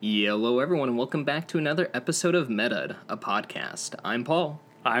Hello, everyone, and welcome back to another episode of Metad, a podcast. I'm Paul.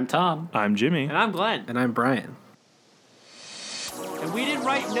 I'm Tom. I'm Jimmy. And I'm Glenn. And I'm Brian. And we didn't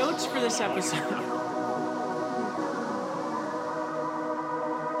write notes for this episode.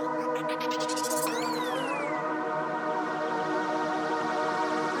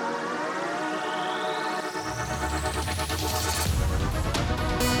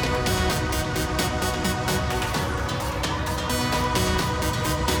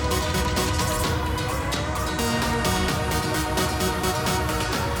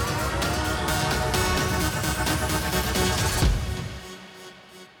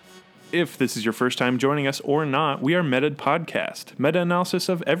 If this is your first time joining us or not, we are Metad Podcast, meta-analysis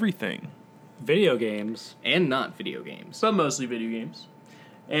of everything. Video games. And not video games. But mostly video games.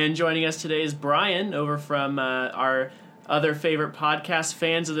 And joining us today is Brian, over from our other favorite podcast,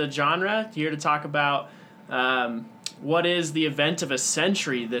 Fans of the Genre, here to talk about what is the event of a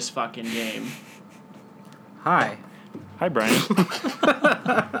century, this fucking game. Hi. Hi, Brian.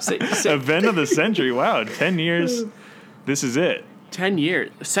 Event of the century. Wow, 10 years. This is it. 10 years.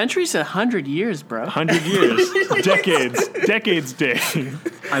 A century's 100 years, bro. 100 years. Decades. Decades day.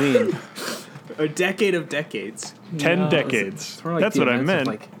 I mean, A decade of decades. 10 decades. it's more like That's the what I events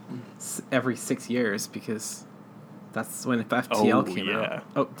of, meant. every 6 years, because that's when FTL came yeah. out.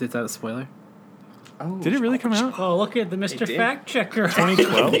 Oh, is that a spoiler? Oh, Did it really come out? Oh, look at the Mr. did. Fact Checker.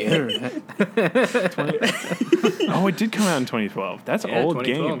 2012? Internet. Oh, it did come out in 2012. That's an old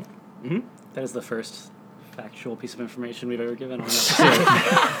game. 2012. That is the first factual piece of information we've ever given on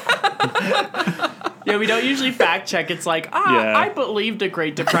Yeah, we don't usually fact check. It's like, Yeah. I believed the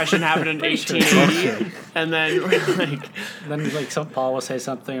Great Depression happened in 1880. And then we're like, Then some Paul will say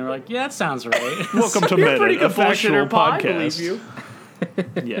something and we're like, yeah, that sounds right. Welcome to you're pretty Metad, a good factual bullshitter, Paul. I podcast. believe you.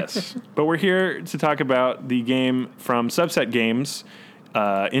 Yes. But we're here to talk about the game from Subset Games,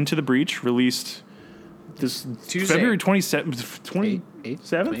 Into the Breach, released this Tuesday. February 27th.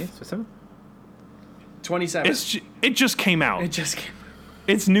 27? 27. It just came out. It just came.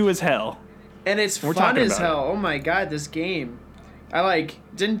 It's new as hell. And it's We're fun talking as about hell. Oh my god, this game. I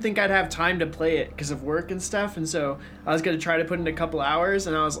didn't think I'd have time to play it because of work and stuff, and so I was gonna try to put in a couple hours,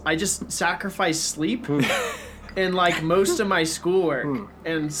 and I just sacrificed sleep and most of my schoolwork,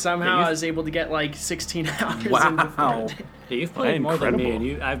 and somehow I was able to get 16 hours in before Wow. the day. Yeah, you've played more than me,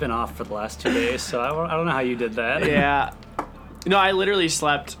 Incredible. and I've been off for the last 2 days, so I don't know how you did that. Yeah. No, I literally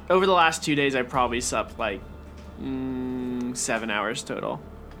slept. Over the last 2 days, I probably slept 7 hours total.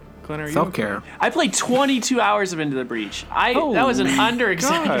 Glenn, are you Self-care. okay? I played 22 hours of Into the Breach. That was an Holy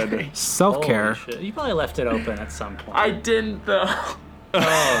under-exaggeration. Self-care. Holy shit. You probably left it open at some point. I didn't, though.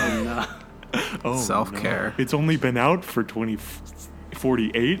 Oh, no. Oh, Self-care. no. It's only been out for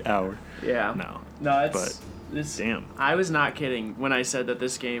 48 hours. Yeah. No. It's... This, Damn. I was not kidding when I said that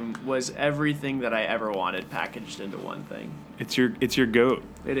this game was everything that I ever wanted packaged into one thing. It's your goat.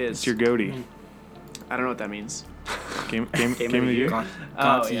 It is. It's your goatie. I don't know what that means. Game of the year.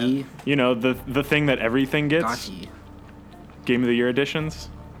 Gotti. You know, the thing that everything gets. Gotti. Game of the year editions.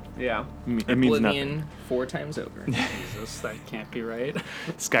 Yeah. It means nothing. Oblivion 4 times over. Jesus, that can't be right.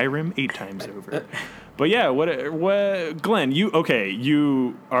 Skyrim 8 times over. But yeah, what Glenn,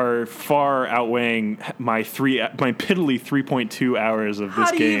 you are far outweighing my piddly 3.2 hours of this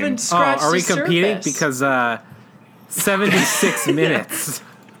How do you game. even Oh, scratch are we the competing? surface? Because 76 minutes.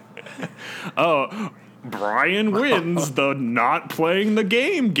 Oh, Brian wins the not playing the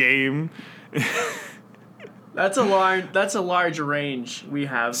game. That's a large range we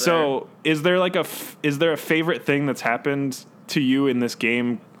have there. So, is there a favorite thing that's happened to you in this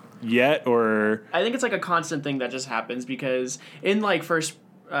game yet, or I think it's a constant thing that just happens because in first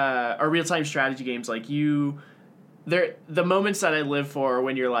or real-time strategy games, the moments that I live for are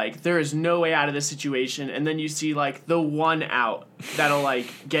when you're there is no way out of this situation, and then you see the one out that'll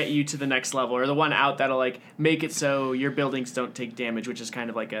get you to the next level, or the one out that'll make it so your buildings don't take damage, which is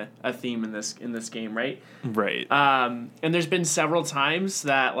kind of a theme in this game, right? right? And there's been several times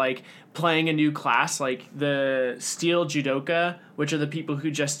that playing a new class, the Steel Judoka, which are the people who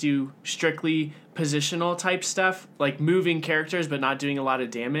just do strictly positional type stuff, moving characters but not doing a lot of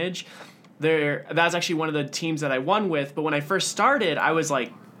damage. That's actually one of the teams that I won with, but when I first started, I was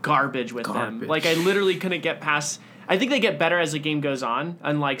garbage with them. I literally couldn't get past. I think they get better as the game goes on,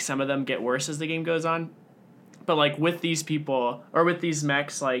 unlike some of them get worse as the game goes on. But with these people or with these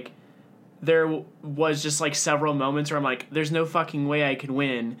mechs, there was just several moments where I'm there's no fucking way I could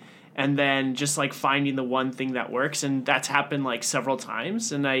win, and then just finding the one thing that works, and that's happened several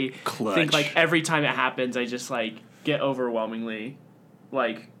times, and I think every time it happens, I just get overwhelmingly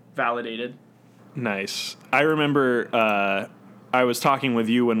validated. Nice. I remember I was talking with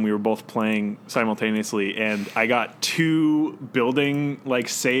you when we were both playing simultaneously, and I got 2 building like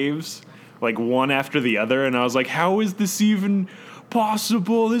saves, like one after the other, and I was like, "How is this even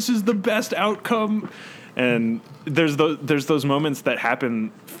possible? This is the best outcome." And there's those moments that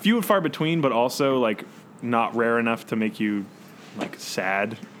happen few and far between, but also like not rare enough to make you like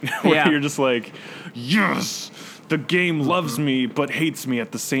sad, where Yeah. you're just like, "Yes, the game loves me but hates me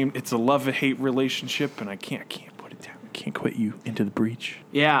at the same. It's a love-hate relationship, and I can't put it down. I can't quit you into the breach."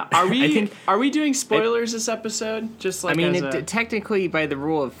 Yeah. Are we think- are we doing spoilers this episode? Just like I mean, as a- technically, by the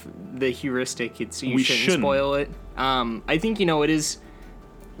rule of the heuristic, you We shouldn't shouldn't. spoil it. I think it is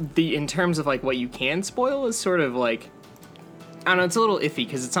in terms of like what you can spoil is sort of like, I don't know. It's a little iffy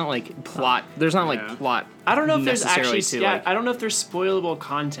because it's not like plot. There's not like Yeah. plot. I don't know if there's necessarily actually to, like- I don't know if there's spoilable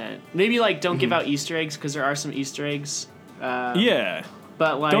content. Maybe like don't give out Easter eggs because there are some Easter eggs. Yeah,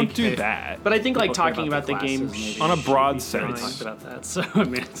 But like don't do that. But I think like People care talking about the game. classes, maybe On a we broad should be sense. talked about that. So I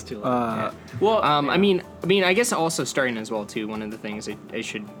mean, it's too late. Well, I mean, I guess also starting as well too. One of the things I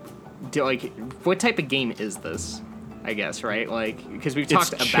should do, like, what type of game is this? I guess, right? Like, because we've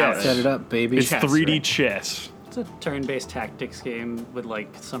talked about chess. Set it. it up, baby. It's chess, 3D right? chess. It's a turn-based tactics game with like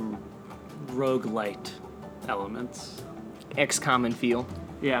some roguelite elements. XCOM and feel.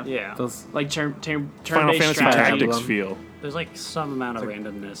 yeah, Yeah. Those like Final turn-based Fantasy strategy. Tactics Emblem. feel. There's like some amount of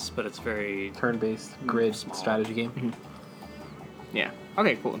randomness, but it's very turn-based grid small. strategy game. Yeah.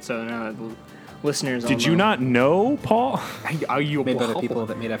 Okay, cool. So now the listeners, Did you not know, Paul? Are you Made by the people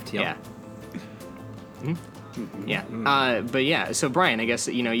that made FTL. Yeah. Yeah. But yeah. So Brian, I guess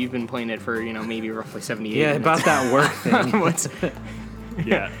you've been playing it for maybe roughly 78. Yeah, about that work thing. What's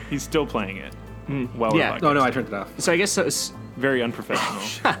Yeah, he's still playing it. While Yeah. we're Oh no, I turned it off. so I guess so. very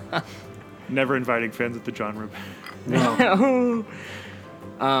unprofessional. Never inviting fans at the John Rube. No.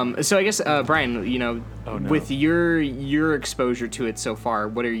 So I guess Brian, Oh, no. with your exposure to it so far,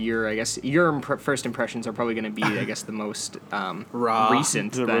 what are your first impressions are probably going to be the most Raw.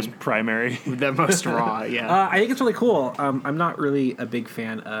 recent, The then. most primary. The most raw. Yeah. I think it's really cool. I'm not really a big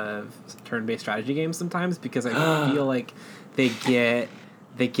fan of turn-based strategy games sometimes because I feel like they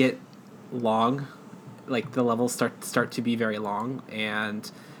get long, like the levels start to be very long, and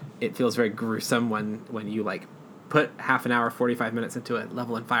it feels very gruesome when you like put half an hour, 45 minutes into a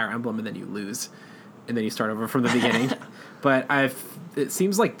level in Fire Emblem and then you lose, and then you start over from the beginning. But it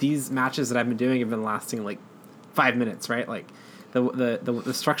seems like these matches that I've been doing have been lasting like 5 minutes, right? Like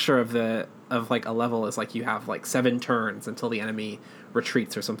the structure of like a level is like you have like 7 turns until the enemy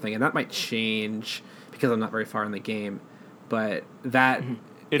retreats or something, and that might change because I'm not very far in the game, but that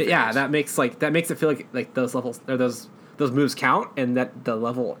varies. that makes it feel like those levels or those moves count, and that the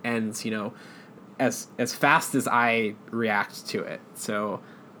level ends as fast as I react to it. So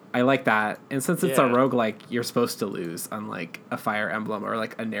I like that, and since it's a Yeah. roguelike, you're supposed to lose, unlike a Fire Emblem or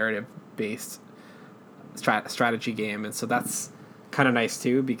like a narrative based strategy game, and so that's kind of nice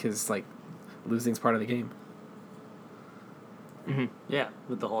too because like losing's part of the game. Yeah,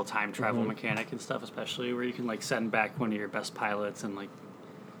 with the whole time travel mechanic and stuff, especially where you can like send back one of your best pilots and like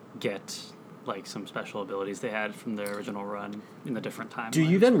get like some special abilities they had from their original run in the different timelines. Do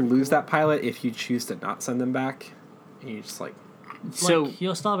you then lose that pilot if you choose to not send them back? And you just like So Like,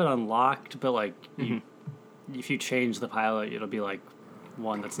 you'll still have it unlocked, but like if you change the pilot, it'll be like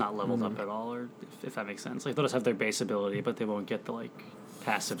one that's not leveled up at all, or if that makes sense. Like they'll just have their base ability, but they won't get the like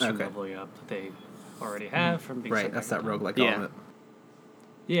passives from Okay. leveling up that they already have from being right, sent that's back that in time. roguelike Yeah. element.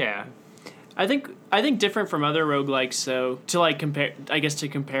 Yeah, I think different from other roguelikes, so to like compare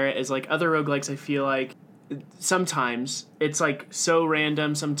it is like other roguelikes, I feel like sometimes it's like so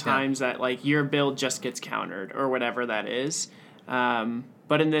random sometimes that like your build just gets countered or whatever that is.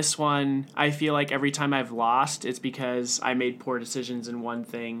 But in this one, I feel like every time I've lost, it's because I made poor decisions in one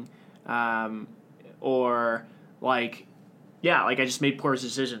thing, or like I just made poor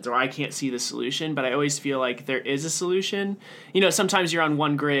decisions, or I can't see the solution, but I always feel like there is a solution. Sometimes you're on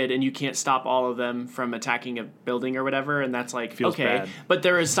one grid and you can't stop all of them from attacking a building or whatever, and that's like, Feels okay, bad. but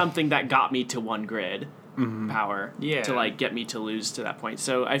there is something that got me to one grid power Yeah. to like get me to lose to that point.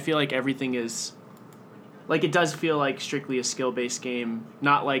 So I feel like everything is, like it does feel like strictly a skill-based game,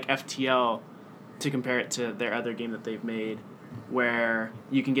 not like FTL to compare it to their other game that they've made, where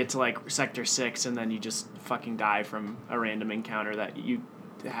you can get to like sector 6 and then you just fucking die from a random encounter that you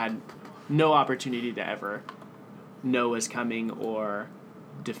had no opportunity to ever know was coming or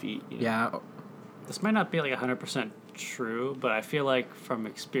defeat. Yeah, this might not be like 100% true, but I feel like from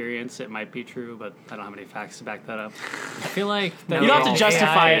experience it might be true, but I don't have any facts to back that up. I feel like No, You don't have to all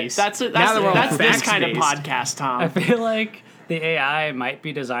justify AI. it. That's Now that we're all this kind of facts-based. podcast, Tom. I feel like the AI might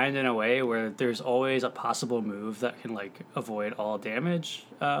be designed in a way where there's always a possible move that can like avoid all damage,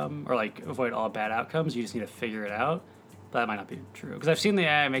 or like avoid all bad outcomes. You just need to figure it out. But that might not be true because I've seen the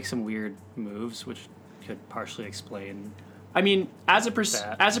AI make some weird moves, which could partially explain. I mean, as a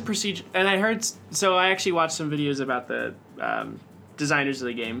That. procedure, and I heard. So I actually watched some videos about the designers of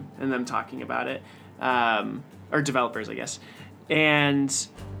the game and them talking about it, or developers, I guess. And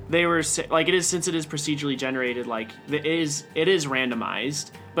they were like, it is, since it is procedurally generated, like it is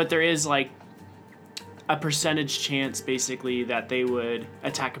randomized, but there is like a percentage chance basically that they would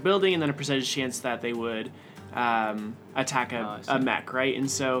attack a building, and then a percentage chance that they would attack a mech, right? And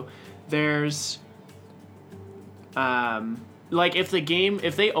so there's like if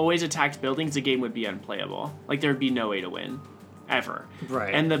they always attacked buildings, the game would be unplayable. Like there would be no way to win ever.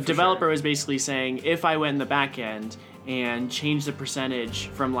 Right. And the for developer sure. was basically saying, if I went in the back end and changed the percentage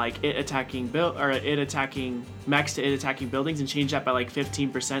from like it attacking mechs to it attacking buildings, and changed that by like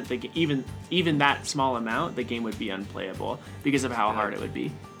 15%, even that small amount, the game would be unplayable because of how hard it would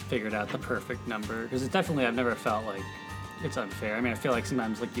be. Figured out the perfect number because it definitely I've never felt like it's unfair. I mean, I feel like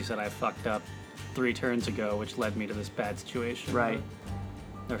sometimes, like you said, I fucked up 3 turns ago, which led me to this bad situation. Right.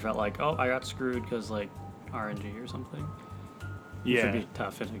 Never felt like, oh, I got screwed because like RNG or something. Which Yeah. would be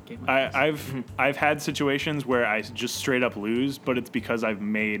tough in a game like this. I've had situations where I just straight up lose, but it's because I've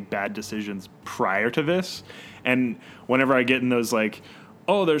made bad decisions prior to this. And whenever I get in those like,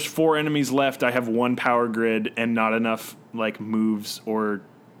 oh, there's 4 enemies left, I have 1 power grid and not enough like moves or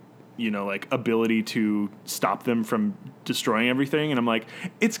like ability to stop them from destroying everything, and I'm like,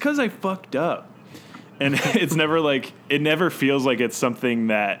 it's because I fucked up. And it's never like, it never feels like it's something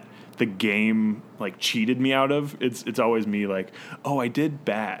that the game like cheated me out of. It's always me like, oh, I did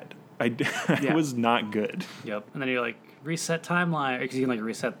bad. I was not good. Yep. And then you're like, reset timeline, because you can like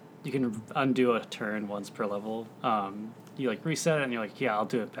reset, you can undo a turn once per level. You like reset it and you're like, yeah, I'll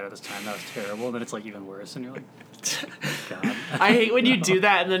do it better this time. That was terrible. And then it's like even worse, and you're like, God. I hate when you do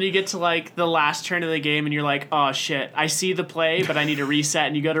that and then you get to like the last turn of the game and you're like, oh shit, I see the play, but I need to reset,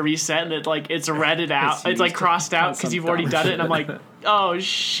 and you go to reset and it's redded out. It's like crossed out because you've already done it, and I'm like, oh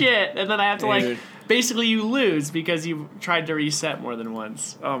shit. And then I have to like, basically you lose because you tried to reset more than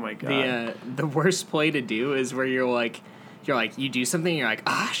once. Oh my God. The worst play to do is where you're like you do something and you're like,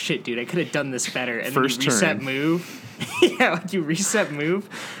 ah shit, dude, I could have done this better, and First then you reset turn. move. Yeah, like you reset move,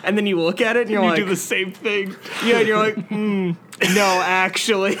 and then you look at it and you're You like, do the same thing. yeah, and you're like, no,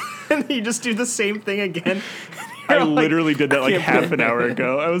 actually, and then you just do the same thing again. I You're like, literally did that like can't half believe an hour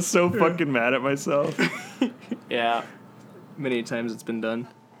ago. I was so fucking mad at myself. Yeah. many times it's been done.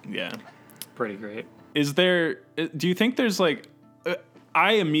 Yeah. Pretty great. Do you think there's like,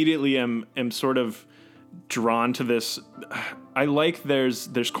 I immediately am sort of drawn to this. I like there's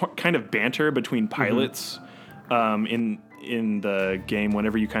kind of banter between pilots in the game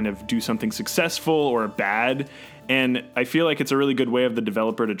whenever you kind of do something successful or bad, and I feel like it's a really good way of the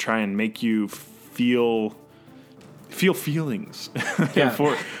developer to try and make you feel feelings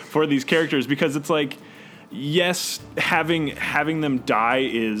for these characters, because it's like, yes, having them die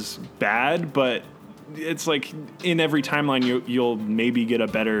is bad, but it's like in every timeline you'll maybe get a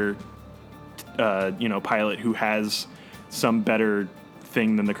better pilot who has some better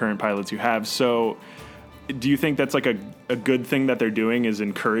thing than the current pilots you have. So do you think that's like a good thing that they're doing, is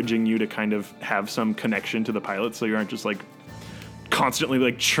encouraging you to kind of have some connection to the pilots, so you aren't just like constantly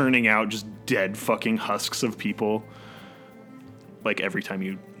like churning out just dead fucking husks of people like every time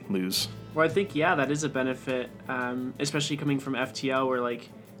you lose? Well, I think, yeah, that is a benefit, especially coming from FTL, where like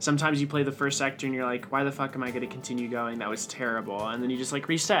sometimes you play the first sector and you're like, why the fuck am I going to continue going? That was terrible. And then you just like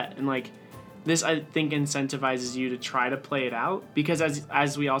reset, and like this, I think, incentivizes you to try to play it out, because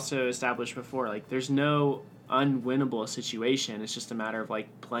as we also established before, like there's no unwinnable situation. It's just a matter of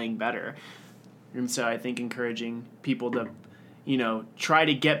like playing better. And so I think encouraging people to, try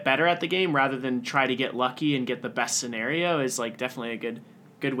to get better at the game rather than try to get lucky and get the best scenario is like definitely a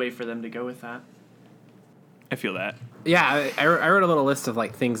good way for them to go with that. I feel that. Yeah, I wrote a little list of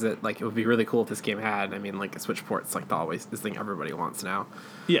like things that like it would be really cool if this game had. I mean, like a Switch port's like this thing everybody wants now.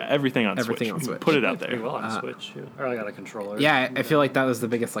 Yeah, everything on Everything Switch. on Switch. Put it out Pretty there. well on Switch. Yeah. Or I got a controller. Yeah, I feel like that was the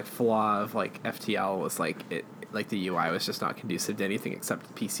biggest like flaw of like FTL was like it, like the UI was just not conducive to anything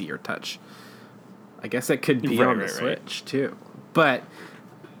except PC or touch. I guess it could be on the Switch too, but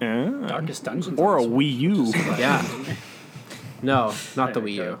Darkest Dungeons. Or a on Wii U. yeah, no, not the There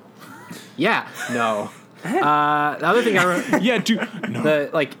Wii you U. go. Yeah, no. The other thing I wrote, Yeah, dude.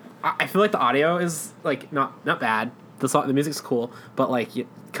 No. I feel like the audio is like not bad. The music's cool, but like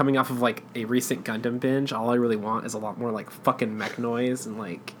coming off of like a recent Gundam binge, all I really want is a lot more like fucking mech noise and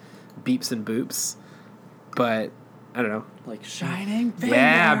like beeps and boops. But I don't know. Like Shining Finger.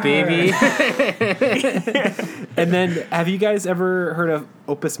 Yeah, baby. And then, have you guys ever heard of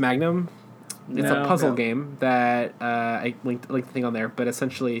Opus Magnum? It's a No. puzzle No. game that I linked the thing on there. But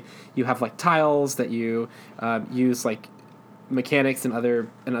essentially, you have like tiles that you use like mechanics and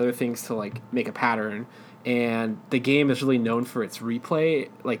other things to like make a pattern. And the game is really known for its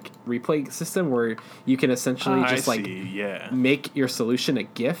replay system, where you can essentially just I like see, yeah. make your solution a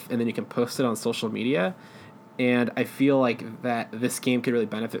GIF, and then you can post it on social media. And I feel like that this game could really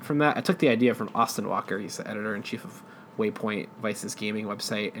benefit from that. I took the idea from Austin Walker. He's the editor-in-chief of Waypoint, Vice's gaming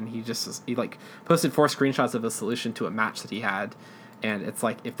website, and he posted 4 screenshots of a solution to a match that he had. And it's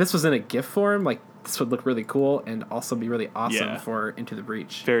like, if this was in a GIF form, like, this would look really cool and also be really awesome Yeah. for Into the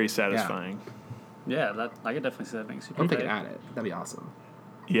Breach. Very satisfying. Yeah, that I could definitely see that being super. I'm thinking tight. at it. That'd be awesome.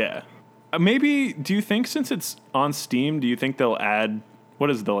 Yeah. Maybe, do you think since it's on Steam, do you think they'll add, what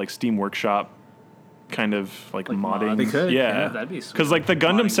is the, like, Steam Workshop kind of, like modding? mods? They could, Yeah. yeah, that'd be sweet. Because, like, the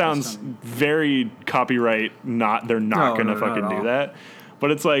Gundam Modding sounds system. very copyright, they're not No, going to no, not fucking at do all. that.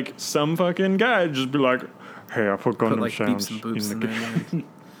 But it's like, some fucking guy just be like, hey, I put Gundam Put like sounds beeps and boops in the there. Man.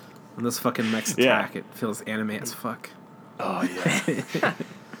 When this fucking mechs Yeah. attack, it feels anime as fuck. Oh, yeah.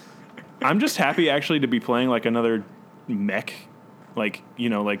 I'm just happy actually to be playing like another mech, like, you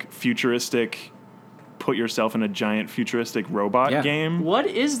know, like futuristic, put yourself in a giant futuristic robot Yeah. game. What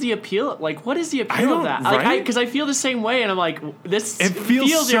is the appeal? Like, what is the appeal don't- of that? right? Because I feel the same way, and I'm like, this It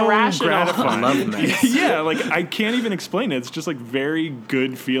feels so irrational. gratifying. I love mechs. Yeah, like I can't even explain it. It's just like very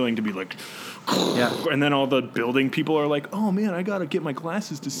good feeling to be like, Yeah. and then all the building people are like, oh man, I gotta get my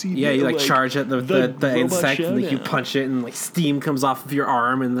glasses to see. Yeah, the, you like charge at the robot insect, and like, you showdown. punch it, and like steam comes off of your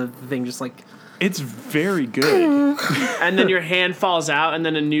arm, and the thing just like It's very good. And then your hand falls out, and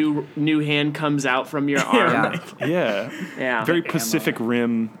then a new hand comes out from your arm. yeah, Yeah, Yeah. very Pacific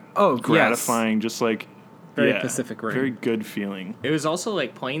Rim. Oh, gratifying. Just like Very yeah, Pacific Rim. Very good feeling. It was also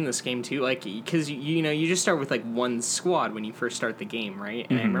like playing this game too, like because you know you just start with like one squad when you first start the game, right?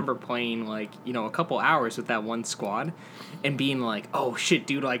 And I remember playing like a couple hours with that one squad, and being like, oh shit,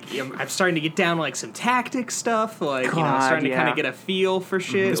 dude, like I'm starting to get down to, like some tactic stuff, like I'm God, starting to kind yeah. of get a feel for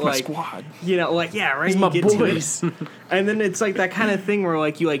shit, It's my like squad. like yeah, right. These You my get to it. boys. And then it's like that kind of thing where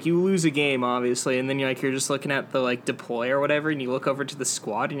like you lose a game obviously, and then you're just looking at the like deploy or whatever, and you look over to the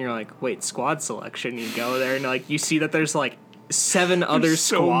squad and you're like, wait, squad selection. You go there and like you see that there's like 7 other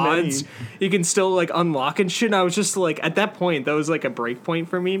so squads many. you can still like unlock and shit. And I was just like, at that point that was like a break point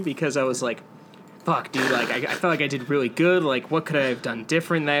for me, because I was like, fuck, dude, like I felt like I did really good. Like what could I have done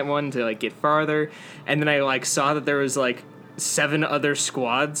different that one to like get farther? And then I like saw that there was like 7 other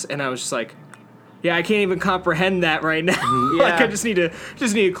squads, and I was just like, yeah, I can't even comprehend that right now. Like Yeah. I just need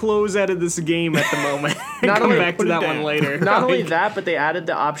to close out of this game at the moment and Not come only back to put it that down. one later. Not only Like, that, but they added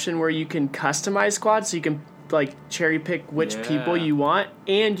the option where you can customize squads, so you can like cherry pick which Yeah. people you want,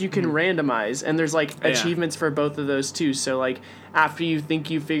 and you can randomize. And there's like Yeah. achievements for both of those too. So like after you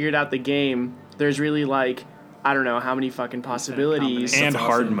think you figured out the game, there's really like I don't know how many fucking possibilities combination. And That's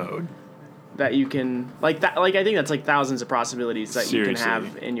hard awesome. mode. that you can like that. Like I think that's like thousands of possibilities that you can Seriously.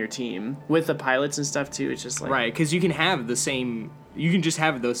 have in your team with the pilots and stuff too. It's just like right, because you can have the same. You can just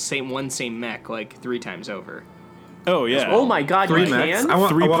have the same mech like 3 times over. Oh yeah. Oh my god, 3 you mechs. can? I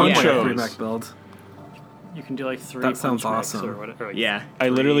want 3 I want to play a ponchos. 3 mech build. You can do like 3. That sounds punch mechs awesome. Or whatever. Or like Yeah. I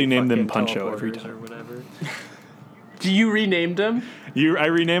literally 3 named them fucking Puncho every teleporters time. or whatever. Do you renamed them? I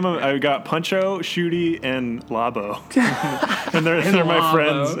rename them. I got Puncho, Shooty, and Labo, and they're my Labo.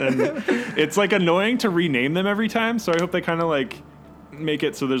 friends. And it's like annoying to rename them every time. So I hope they kind of like make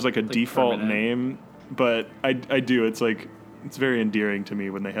it so there's like a default permanent. name. But I do. It's like it's very endearing to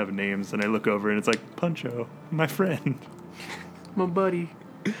me when they have names, and I look over and it's like Puncho, my friend, My buddy.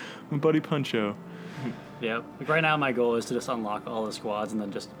 my buddy Puncho. Yeah. Like right now, my goal is to just unlock all the squads and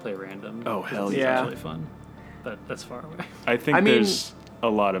then just play random. Oh, hell It's yeah. actually fun, but that's far away. I think I mean- there's a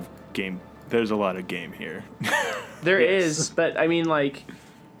lot of game. There's a lot of game here. There Yes. is, but I mean, like,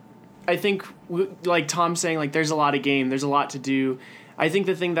 I think, like Tom saying, like, there's a lot of game, there's a lot to do. I think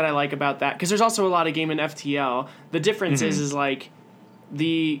the thing that I like about that, because there's also a lot of game in FTL. The difference is like,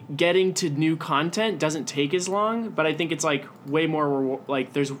 the getting to new content doesn't take as long, but I think it's like way more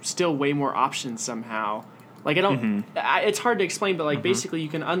like there's still way more options somehow. Like I don't, it's hard to explain, but like basically you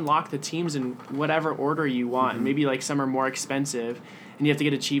can unlock the teams in whatever order you want. And maybe like some are more expensive, and you have to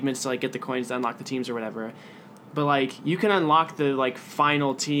get achievements to like get the coins to unlock the teams or whatever. But like you can unlock the like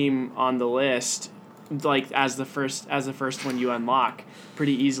final team on the list, like as the first one you unlock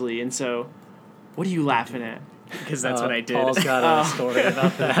pretty easily. And so, what are you laughing at? because that's what I did. Paul's got a story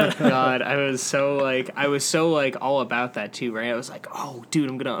about that. God, I was so all about that too, right? I was like, oh, dude,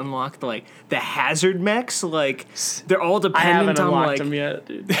 I'm gonna unlock the hazard mechs. Like, they're all I dependent haven't on unlocked like. them yet,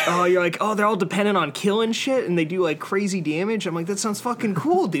 dude. Oh, you're like, oh, they're all dependent on killing shit, and they do like crazy damage. I'm like, that sounds fucking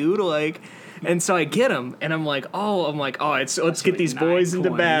cool, dude. Like, and so I get them, and I'm like, let's get like these 9 boys into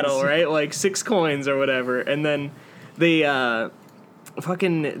coins. battle, right? Like 6 coins or whatever, and then they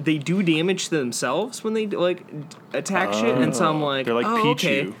they do damage to themselves when they like attack shit, and so I'm like, They're like oh,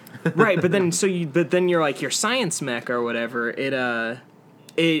 Pichu. okay. Right, but then you're like your science mech or whatever.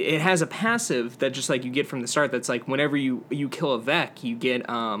 It has a passive that just like you get from the start. That's like whenever you kill a Vec, you get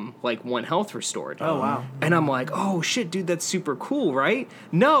like 1 health restored. Oh, wow. And I'm like, oh shit, dude, that's super cool, right?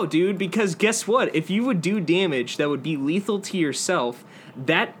 No, dude, because guess what? If you would do damage that would be lethal to yourself,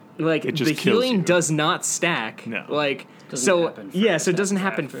 that like It just the kills healing you. does not stack. No. Like Doesn't so happen yeah, first, so it doesn't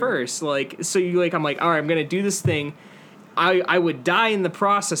happens happen after. first. Like so you like I'm like, all right, I'm gonna do this thing. I would die in the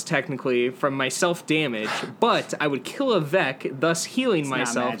process technically from my self damage, but I would kill a Vec, thus healing not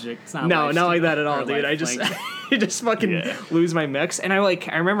myself. magic. It's not no, life not like steal that at all, or dude. life I just link. I just fucking Yeah. lose my mechs, and I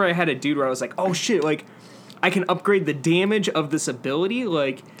remember I had a dude where I was like, oh shit, like I can upgrade the damage of this ability,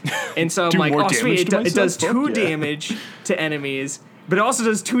 like, and so I'm Do like, more oh sweet, damage it to does myself? 2 Fuck yeah. damage to enemies, but it also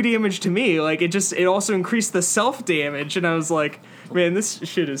does 2 damage to me. Like it also increased the self damage, and I was like, man, this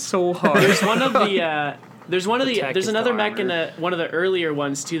shit is so hard. There's one of the tech there's is another the mech in armor. one of the earlier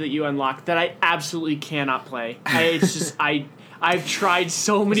ones too that you unlock that I absolutely cannot play. It's just I've tried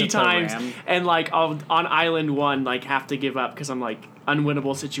so many it the times, Ram? and like on Island 1 like have to give up because I'm like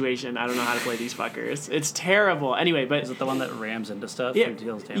unwinnable situation. I don't know how to play these fuckers. It's terrible. Anyway, but Is it the one that rams into stuff yeah, and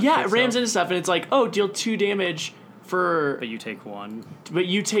deals damage? yeah, to it itself? rams into stuff, and it's like, oh, deal 2 damage for But you take 1. but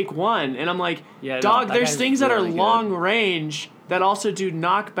you take 1, and I'm like, Yeah, no, dog, that there's guy's things that are really good. long range that also do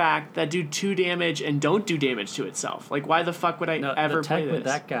knockback that do 2 damage and don't do damage to itself. Like, why the fuck would I No, ever the tech play this? with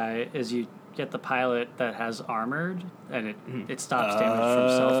that guy is you get the pilot that has armored, and it stops damage from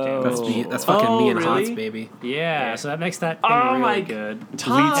self damage. That's fucking me and really? Hots, baby. Yeah, so that makes that thing Oh really my good.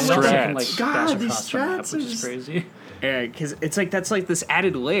 Tom, And it also can, strats. like, God, dash these across the map, strats which are is just- crazy. Yeah, because it's like that's like this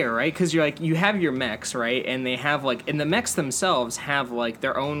added layer, right? Because you're like you have your mechs, right, and they have like, and the mechs themselves have like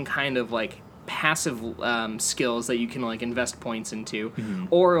their own kind of like passive skills that you can like invest points into,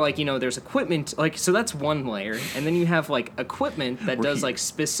 or like there's equipment like so that's one layer, and then you have like equipment that does like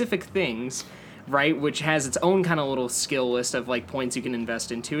specific things. Right, which has its own kind of little skill list of like points you can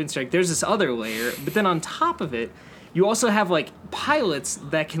invest into, and so like, there's this other layer, but then on top of it, you also have like pilots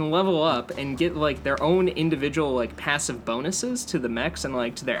that can level up and get like their own individual like passive bonuses to the mechs and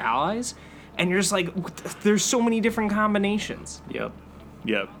like to their allies, and you're just like, there's so many different combinations. Yep.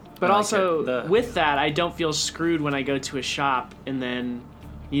 Yep. But I like also, it. The- with that, I don't feel screwed when I go to a shop and then,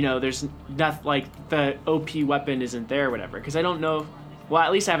 there's nothing, like, the OP weapon isn't there or whatever. Because I don't know, well,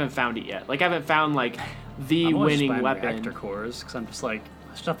 at least I haven't found it yet. Like, I haven't found, like, the I'm always winning buying weapon. reactor cores because I'm just like,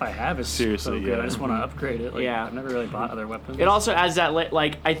 the stuff I have is Seriously, so good. yeah. I just want to upgrade it. Like, Yeah. I've never really bought other weapons. It also adds that,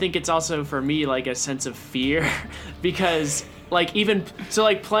 like, I think it's also, for me, like, a sense of fear. Because, like,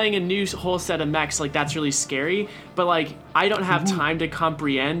 like, playing a new whole set of mechs, like, that's really scary. But, like, I don't have time to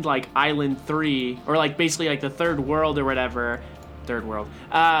comprehend, like, Island 3, or, like, basically, like, the third world or whatever. Third world.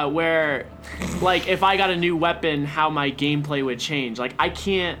 Where, like, if I got a new weapon, how my gameplay would change. Like, I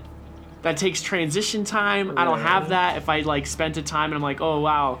can't... That takes transition time. I don't have that. If I, like, spent a time and I'm like, oh,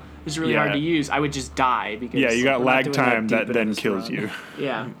 wow, this is really hard Yeah. to use, I would just die. Because Yeah, you got we're not lag doing that time deep that into then this kills run. you.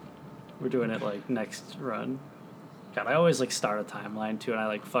 Yeah. We're doing it like next run. God, I always like start a timeline too, and I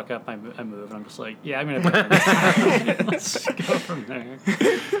like fuck up my move, and I'm just like, yeah, I'm gonna play this time. Let's go from there.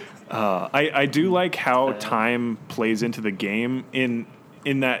 I do like how Yeah. time plays into the game in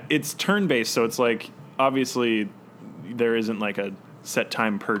that it's turn based, so it's like obviously there isn't like a set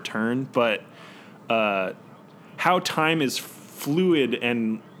time per turn, but how time is fluid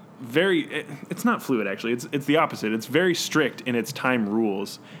and it's not fluid actually. It's the opposite. It's very strict in its time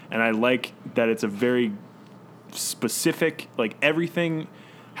rules, and I like that it's a very specific, like everything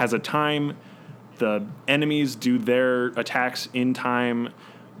has a time. The enemies do their attacks in time.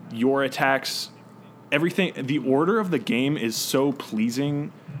 Your attacks, everything, the order of the game is so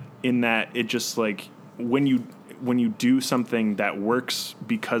pleasing in that it just like when you do something that works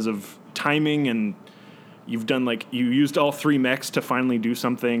because of timing, and you've done like you used all 3 mechs to finally do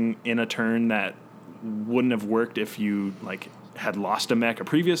something in a turn that wouldn't have worked if you like had lost a mech a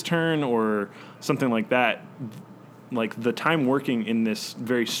previous turn or something like that. Like the time working in this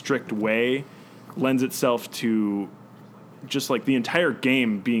very strict way lends itself to just like the entire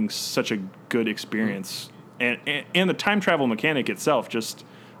game being such a good experience, and the time travel mechanic itself just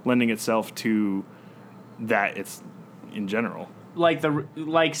lending itself to that it's in general.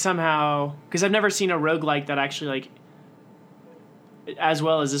 Like somehow, because I've never seen a roguelike that actually like, as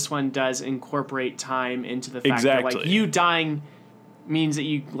well as this one does, incorporate time into the fact that like Exactly. you dying means that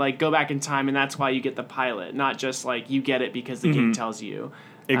you like go back in time, and that's why you get the pilot, not just like you get it because the game tells you.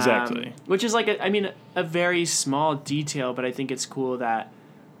 Exactly. Which is like a very small detail, but I think it's cool that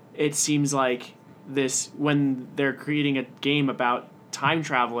it seems like this, when they're creating a game about time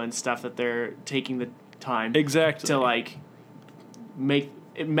travel and stuff, that they're taking the time Exactly. to like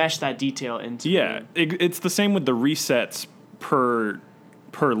mesh that detail into Yeah, it's the same with the resets per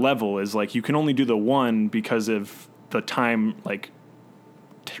level. Is like you can only do the one because of the time, like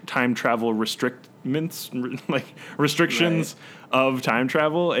time travel restrictions of time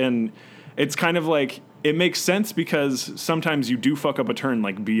travel, and it's kind of like it makes sense because sometimes you do fuck up a turn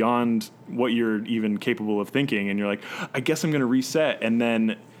like beyond what you're even capable of thinking, and you're like, I guess I'm gonna reset, and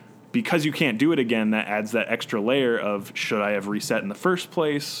then because you can't do it again, that adds that extra layer of, should I have reset in the first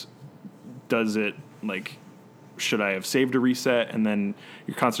place? Does it, like, should I have saved a reset? And then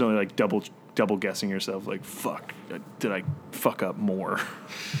you're constantly like double guessing yourself, like, fuck, did I fuck up more?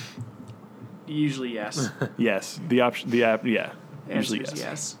 Usually, yes. Yes, the app, yeah, usually Answer is yes.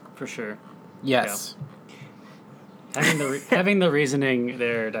 yes. For sure. Yes. Having the reasoning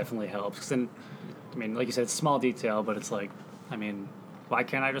there definitely helps. 'Cause then, I mean, like you said, it's small detail, but it's like, I mean, why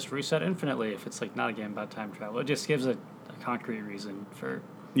can't I just reset infinitely if it's like not a game about time travel? It just gives a concrete reason for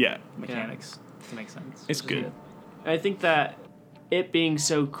Yeah, mechanics to make sense. It's which is good. I think that it being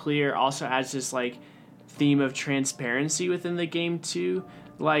so clear also adds this like theme of transparency within the game too.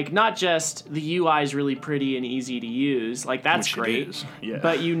 Like, not just the UI is really pretty and easy to use, like that's Which it great. is, yeah.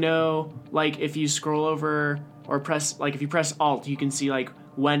 But you know, like if you scroll over or press, like if you press Alt, you can see like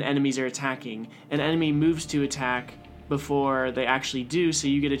when enemies are attacking. An enemy moves to attack before they actually do, so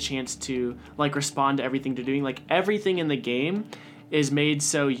you get a chance to like respond to everything they're doing. Like everything in the game is made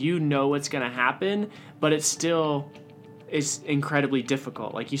so you know what's gonna happen, but it still is incredibly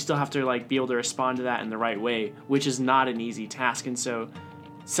difficult. Like you still have to like be able to respond to that in the right way, which is not an easy task. And so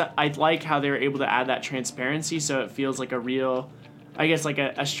I like how they were able to add that transparency, so it feels like a real, I guess, like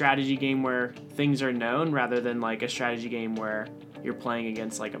a strategy game where things are known rather than like a strategy game where you're playing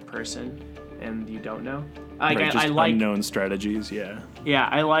against like a person and you don't know. Like right, just I like unknown strategies. Yeah,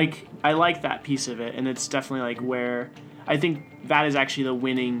 I like that piece of it, and it's definitely like where I think that is actually the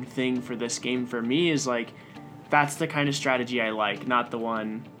winning thing for this game for me, is like that's the kind of strategy I like, not the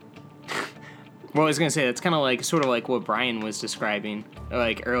one. Well, I was gonna say it's kind of like sort of like what Brian was describing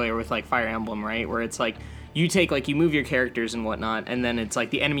like earlier with like Fire Emblem, right? Where it's like you take like you move your characters and whatnot, and then it's like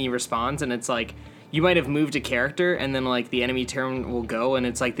the enemy responds, and it's like you might have moved a character, and then like the enemy turn will go, and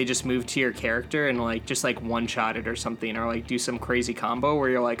it's like they just move to your character and like just like one shot it or something, or like do some crazy combo where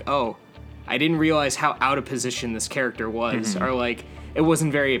you're like, oh, I didn't realize how out of position this character was, or like it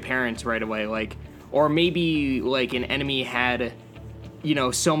wasn't very apparent right away, like, or maybe like an enemy had, you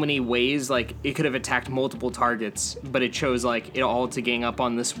know, so many ways, like it could have attacked multiple targets, but it chose like it all to gang up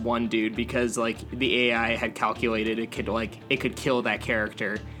on this one dude because like the AI had calculated it could kill that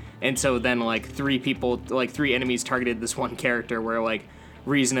character. And so then like three enemies targeted this one character where like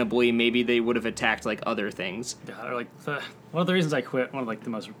reasonably maybe they would have attacked like other things. Yeah, or like one of the reasons I quit, it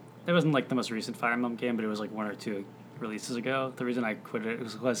wasn't like the most recent Fire Emblem game, but it was like 1 or 2 releases ago. The reason I quit it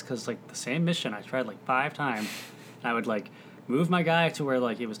was because like the same mission I tried like 5 times, and I would like move my guy to where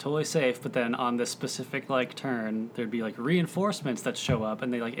like it was totally safe, but then on this specific like turn there'd be like reinforcements that show up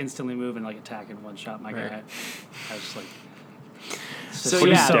and they like instantly move and like attack and one shot my guy. I was just like, So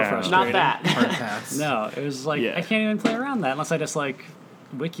yeah, frustrating. not that. Hard pass. No, it was like Yeah. I can't even play around that unless I just like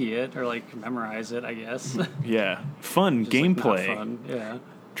wiki it or like memorize it, I guess. yeah, fun Just, like, not gameplay, fun. Yeah.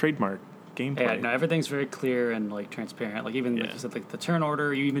 trademark gameplay. Yeah, no, everything's very clear and like transparent. Like even like Yeah. you said, like the turn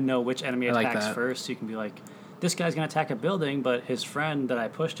order, you even know which enemy I like attacks that. first. So you can be like, this guy's gonna attack a building, but his friend that I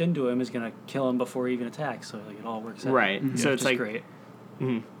pushed into him is gonna kill him before he even attacks. So like it all works out. Right. So Which it's is like great.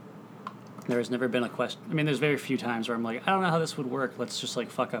 Mhm. There's never been a question. I mean, there's very few times where I'm like, I don't know how this would work. Let's just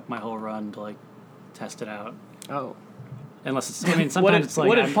like fuck up my whole run to like test it out. oh. Unless it's, I mean, sometimes it's like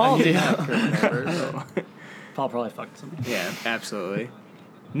what did Paul do? Paul probably fucked something. Yeah, absolutely.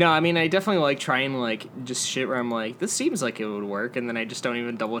 No, I mean, I definitely like trying like just shit where I'm like, this seems like it would work, and then I just don't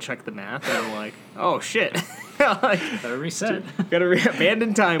even double check the math, and I'm like, oh shit, like, Better reset. gotta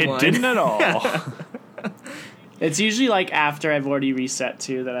abandon timeline. It didn't at all. It's usually like after I've already reset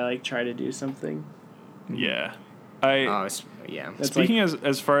too that I like try to do something. Yeah, Oh, yeah. That's Speaking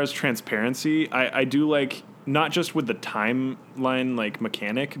as far as transparency, I do like not just with the timeline like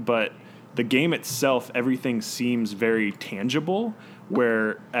mechanic, but the game itself, everything seems very tangible.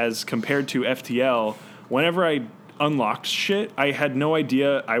 Where as compared to FTL, whenever I unlocked shit, I had no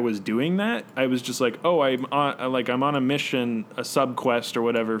idea I was doing that. I was just like, oh, I'm on a mission, a sub quest or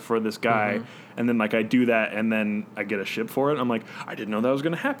whatever for this guy, and then like I do that, and then I get a ship for it. I'm like, I didn't know that was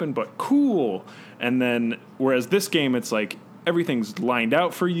gonna happen, but cool. And then whereas this game, it's like everything's lined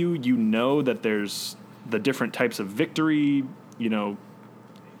out for you. You know that there's the different types of victory,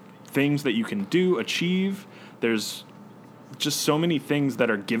 things that you can do, achieve. There's just so many things that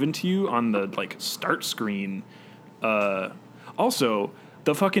are given to you on the like start screen. Also,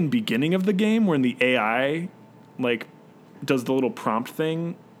 the fucking beginning of the game when the AI like does the little prompt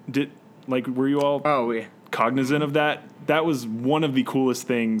thing, were you all cognizant of that? That was one of the coolest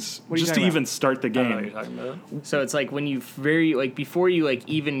things just to even start the I don't know what game. you're talking about. So it's like when you before you like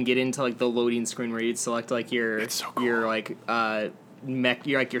even get into like the loading screen where you'd select like your your like mech,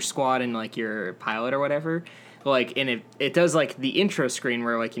 your squad and like your pilot or whatever. Like, and it does like the intro screen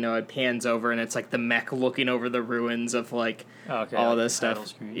where like it pans over and it's like the mech looking over the ruins of like all this stuff.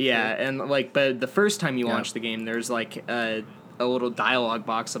 Screen. Yeah, and like but the first time you launch the game, there's like a little dialogue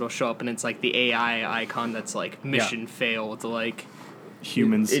box that'll show up and it's like the AI icon that's like mission failed, like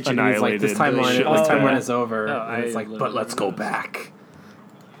Humans It's annihilated. This timeline is over. Oh, and it's like, but let's go back.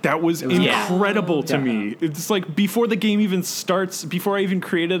 That was incredible to me. It's like before the game even starts, before I even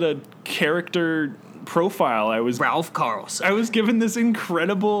created a character profile, I was Ralph Carlson. I was given this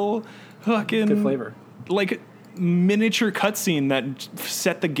incredible fucking Good flavor. like miniature cutscene that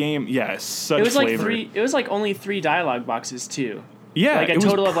set the game. Yeah, such It was flavor. It was like only 3 dialogue boxes too. Yeah, Like a it was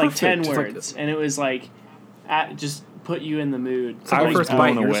total of like 10 perfect. words, and it was like, just put you in the mood. I was First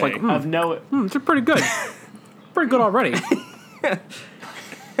blown bite, you're just away. like, Of no, they're pretty good. Pretty good already.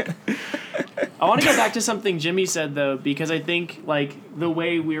 I want to go back to something Jimmy said though, because I think like the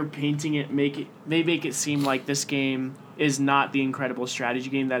way we're painting it may make it seem like this game is not the incredible strategy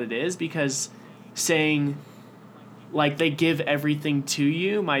game that it is, because saying like they give everything to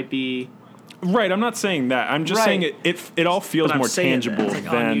you might be Right, I'm not saying that. I'm just saying it all feels But I'm more saying that. tangible It's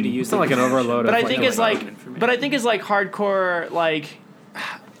Like on you to than use It's not like an overload But of I think it's like hardcore like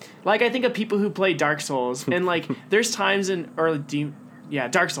I think of people who play Dark Souls and like there's times in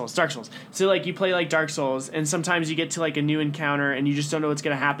Dark Souls. So like you play like Dark Souls and sometimes you get to like a new encounter and you just don't know what's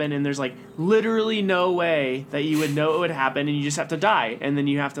gonna happen and there's like literally no way that you would know it would happen and you just have to die and then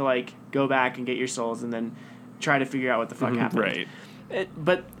you have to like go back and get your souls and then try to figure out what the fuck happened. right.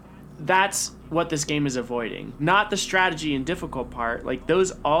 But that's what this game is avoiding. Not the strategy and difficult part. Like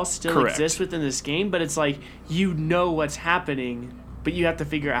those all still Correct. exist within this game, but it's like you know what's happening, but you have to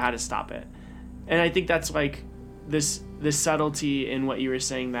figure out how to stop it. And I think that's like this subtlety in what you were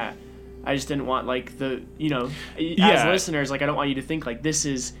saying that I just didn't want like as listeners, like I don't want you to think like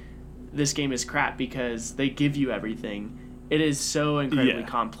this game is crap because they give you everything. It is so incredibly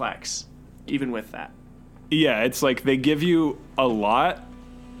complex, even with that. Yeah, it's like they give you a lot,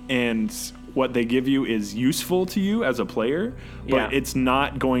 and what they give you is useful to you as a player, but it's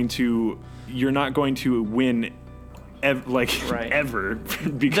not going to. You're not going to win, ever,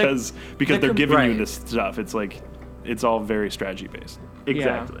 because they're giving you this stuff. It's like it's all very strategy based.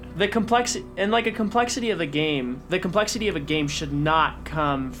 Exactly. Yeah. The complexity of a game should not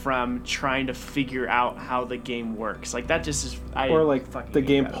come from trying to figure out how the game works. Like that just is or like fucking the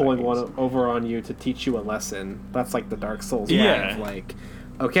game hate that pulling about one games. over on you to teach you a lesson. That's like the Dark Souls way Yeah. of like,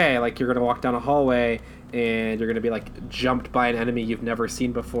 okay, like you're gonna walk down a hallway and you're gonna be like jumped by an enemy you've never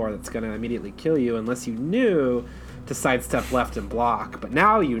seen before that's gonna immediately kill you unless you knew to sidestep left and block. But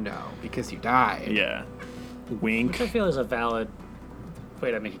now you know because you died. Yeah, wink. Which I feel is a valid way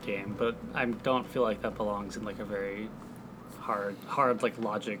to make a game, but I don't feel like that belongs in like a very hard like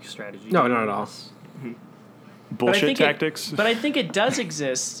logic strategy. No, game. not at all. Bullshit tactics. But I think it does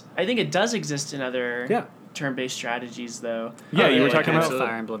exist. I think it does exist in other turn-based strategies, though. Yeah, you were like talking about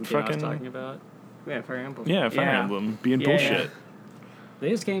Fire Emblem game I was fucking- talking about. Yeah, Fire Emblem. yeah, Fire Yeah. Emblem being Yeah, bullshit.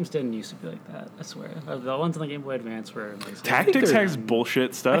 These games didn't used to be like that, I swear. The ones on the Game Boy Advance were amazing. Tactics they're- has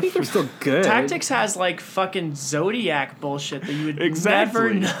bullshit stuff. I think they're still good. Tactics has like fucking Zodiac bullshit that you would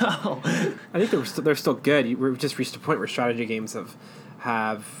Exactly. never know. I think they're still good. We've just reached a point where strategy games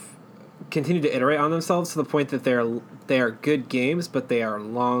have continued to iterate on themselves to the point that they are good games, but they are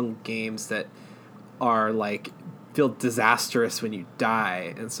long games that are like feel disastrous when you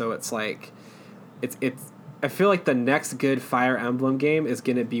die, and so it's like it's. I feel like the next good Fire Emblem game is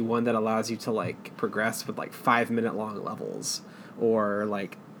going to be one that allows you to like progress with like 5-minute long levels or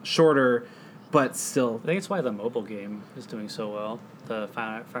like shorter, but still. I think it's why the mobile game is doing so well. The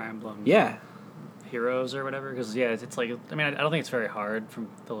Fire Emblem Yeah. Heroes or whatever, because it's like, I mean, I don't think it's very hard from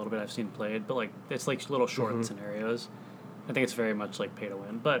the little bit I've seen played, but like it's like little short scenarios, I think it's very much like pay to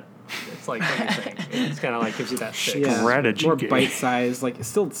win, but it's like what you're saying. It's kind of like gives you that fix. Yeah, Strategy more game. bite size. Like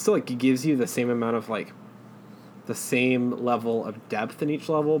still like it gives you the same amount of like the same level of depth in each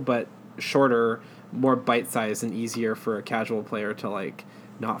level, but shorter, more bite size, and easier for a casual player to like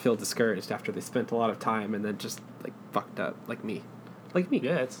not feel discouraged after they spent a lot of time and then just like fucked up like me.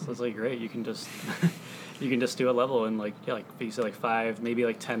 Yeah, it's like great. You can just you can just do a level in like you said, like 5, maybe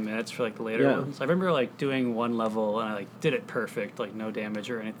like 10 minutes for like the later Yeah. ones. I remember like doing one level and I like did it perfect, like no damage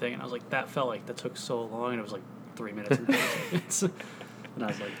or anything, and I was like that felt like that took so long, and it was like 3 minutes and 30 seconds. And I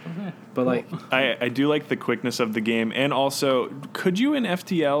was like, okay. But like I do like the quickness of the game, and also, could you in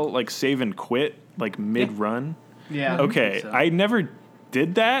FTL like save and quit like mid run? Yeah. Okay, so. I never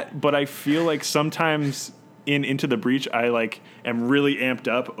did that, but I feel like sometimes in Into the Breach, I like am really amped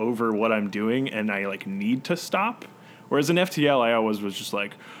up over what I'm doing, and I like need to stop. Whereas in FTL, I always was just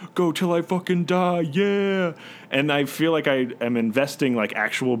like, go till I fucking die, yeah. And I feel like I am investing like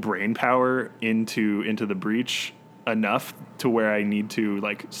actual brain power into the Breach enough to where I need to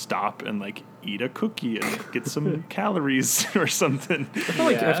like stop and like eat a cookie and get some calories or something. I feel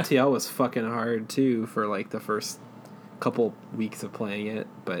like Yeah. FTL was fucking hard too for like the first couple weeks of playing it,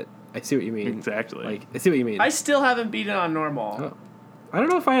 but I see what you mean. Exactly. Like I see what you mean. I still haven't beat it on normal. Oh. I don't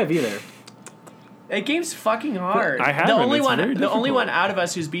know if I have either. That game's fucking hard. I haven't. The only It's one, very the only difficult. one out of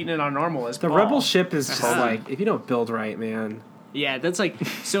us who's beaten it on normal is The Paul. Rebel ship is just Uh-huh. like if you don't build right, man. Yeah, that's like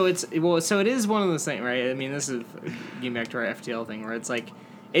so it is one of those things, right? I mean, this is getting back to our FTL thing where it's like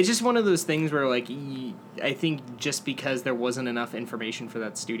it's just one of those things where like I think just because there wasn't enough information for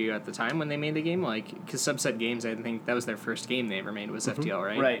that studio at the time when they made the game, like because Subset Games, I think that was their first game they ever made was FTL,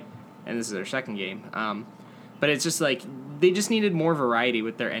 right? Right. And this is their second game. But it's just like they just needed more variety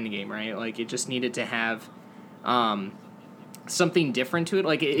with their end game, right? Like it just needed to have something different to it.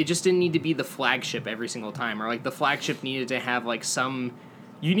 Like it just didn't need to be the flagship every single time, or like the flagship needed to have like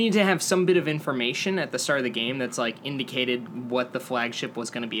you need to have some bit of information at the start of the game that's like indicated what the flagship was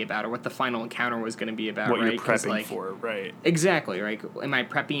going to be about or what the final encounter was going to be about, what right? you're 'Cause, prepping like, for, right? Exactly, right? Am I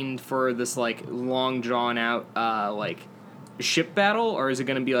prepping for this like long drawn out like ship battle, or is it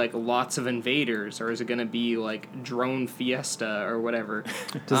going to be like lots of invaders, or is it going to be like drone fiesta or whatever?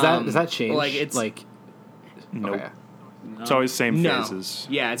 Does that change? Like it's Nope. okay. It's always same no. phases.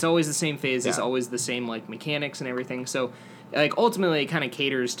 Yeah, it's always the same phases, Yeah. always the same like mechanics and everything. So like ultimately it kind of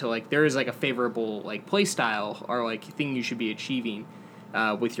caters to like there is like a favorable like play style or like thing you should be achieving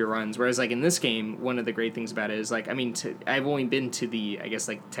with your runs. Whereas like in this game, one of the great things about it is like I mean I've only been to the I guess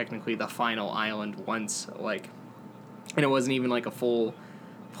like technically the final island once, like, and it wasn't even like a full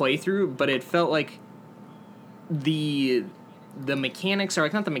playthrough, but it felt like the mechanics are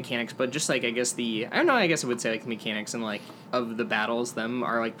like not the mechanics, but just like I guess I guess I would say like the mechanics and like of the battles them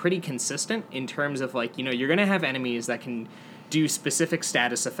are like pretty consistent in terms of like, you know, you're gonna have enemies that can do specific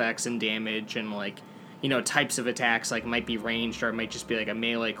status effects and damage and like, you know, types of attacks like might be ranged or it might just be like a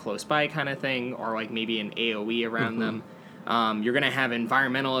melee close by kind of thing or like maybe an AoE around them. You're gonna have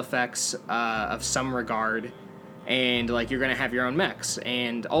environmental effects of some regard. And like you're gonna have your own mechs,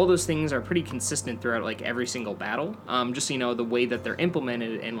 and all those things are pretty consistent throughout like every single battle. Just so you know, the way that they're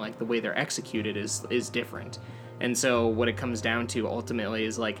implemented and like the way they're executed is different. And so what it comes down to ultimately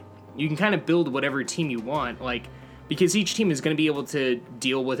is like you can kind of build whatever team you want, like because each team is going to be able to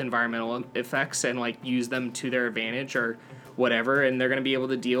deal with environmental effects and like use them to their advantage or whatever, and they're going to be able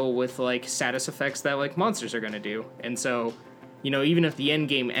to deal with like status effects that like monsters are going to do. And so, you know, even if the end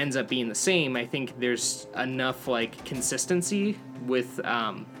game ends up being the same, I think there's enough like consistency with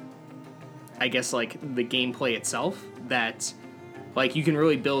I guess like the gameplay itself that like you can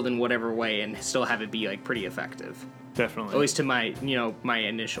really build in whatever way and still have it be like pretty effective. Definitely. At least to my, you know, my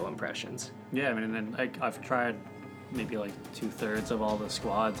initial impressions. Yeah, I mean, and I've tried maybe like 2/3 of all the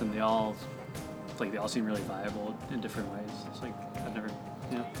squads, and they all seem really viable in different ways. It's like I've never,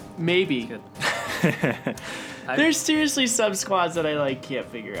 Maybe. good. There's seriously some squads that I like can't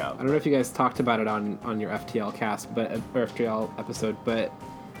figure I out. don't know if you guys talked about it on your FTL cast, but or FTL episode, but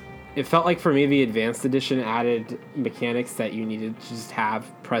it felt like for me the advanced edition added mechanics that you needed to just have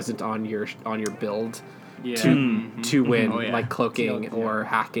present on your build Yeah, to win, Oh, yeah. like cloaking Yeah. or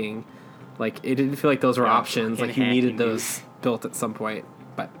hacking. Like it didn't feel like those were Yeah, options. fucking Like you needed hacking, those built at some point.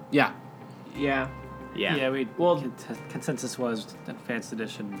 But yeah, Yeah. Yeah. Well, consensus was that Advanced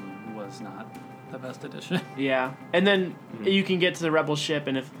Edition was not the best edition. Yeah. And then you can get to the rebel ship,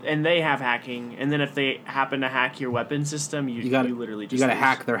 and they have hacking, and then if they happen to hack your weapon system, you literally just you gotta lose.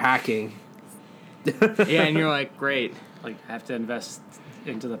 hack their hacking. Yeah, and you're like, great. Like, I have to invest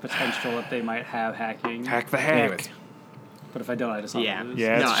into the potential that they might have hacking. Hack the hack. Anyways. But if I don't, I just Yeah. lose.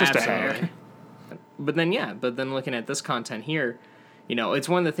 Yeah, it's just a hack. absolutely. but then looking at this content here, you know, it's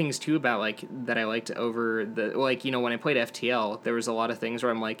one of the things too about like that I liked over the like, you know, when I played FTL, there was a lot of things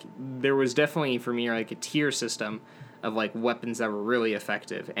where I'm like, there was definitely for me like a tier system of like weapons that were really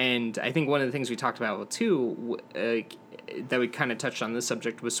effective. And I think one of the things we talked about too, that we kind of touched on this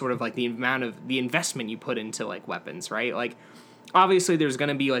subject was sort of like the amount of the investment you put into like weapons, right? Like obviously there's going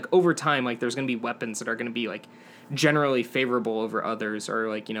to be like over time, like there's going to be weapons that are going to be like generally favorable over others, or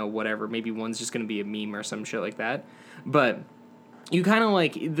like, you know, whatever, maybe one's just going to be a meme or some shit like that. But you kind of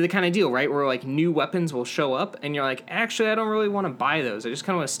like the kind of deal, right, where like new weapons will show up and you're like, actually I don't really want to buy those, I just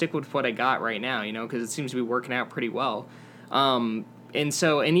kind of want to stick with what I got right now, you know, because it seems to be working out pretty well. And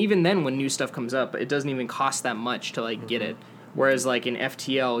even then when new stuff comes up, it doesn't even cost that much to like get it. Whereas like in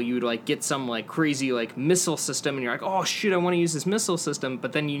FTL, you would like get some like crazy like missile system and you're like, oh shit, I want to use this missile system,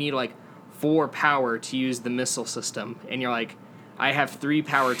 but then you need like 4 power to use the missile system, and you're like, I have 3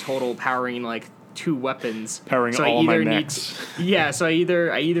 power total powering like 2 weapons, Powering so all I my either mechs. so I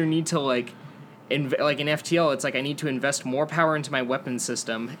either need to like like in FTL, it's like I need to invest more power into my weapon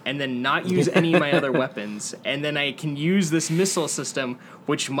system and then not use any of my other weapons, and then I can use this missile system,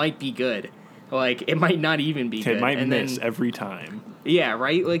 which might be good. Like it might not even be good. It might and miss then, every time. yeah,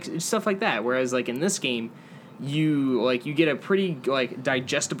 right? Like stuff like that. Whereas like in this game, you get a pretty like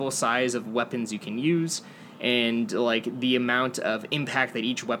digestible size of weapons you can use, and like the amount of impact that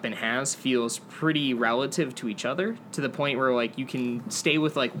each weapon has feels pretty relative to each other, to the point where like you can stay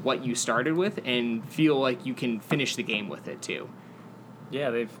with like what you started with and feel like you can finish the game with it too. Yeah,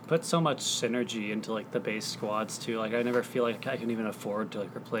 they've put so much synergy into like the base squads too. Like I never feel like I can even afford to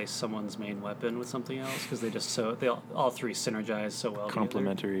like replace someone's main weapon with something else, because they all 3 synergize so well together,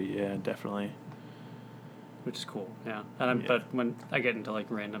 Complementary, yeah, definitely. which is cool. Yeah, and but when I get into like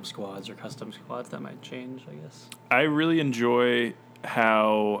random squads or custom squads, that might change, I guess. I really enjoy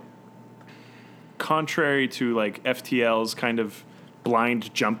how, contrary to like FTL's kind of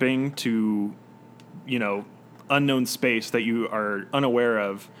blind jumping to, you know, unknown space that you are unaware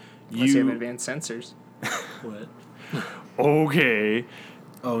of, Unless you have advanced sensors. What? okay,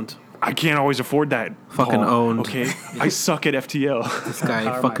 Owned. I can't always afford that. Fucking Paul, owned. Okay, I suck at FTL. This guy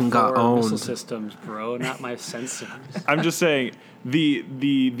Power fucking my got 4 missile owned. systems, bro, not my sensors. I'm just saying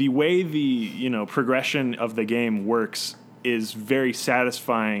the way the, you know, progression of the game works is very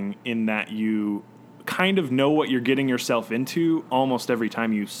satisfying in that you kind of know what you're getting yourself into almost every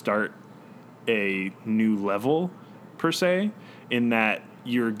time you start a new level, per se, in that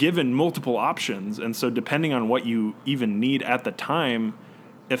you're given multiple options, and so depending on what you even need at the time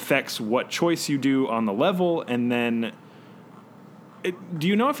affects what choice you do on the level. And then do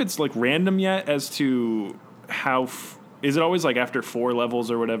you know if it's like random yet as to how is it always like after 4 levels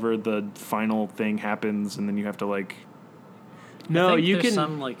or whatever the final thing happens and then you have to like No, I think you there's can.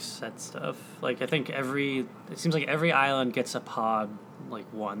 some like set stuff. Like I think it seems like every island gets a pod like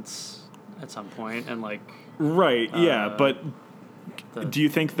once at some point, and like right, yeah, but the, do you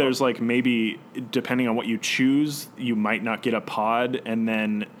think there's like maybe depending on what you choose you might not get a pod, and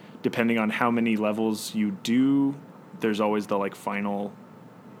then depending on how many levels you do there's always the like final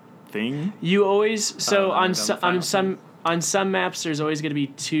thing? You always on some maps there's always going to be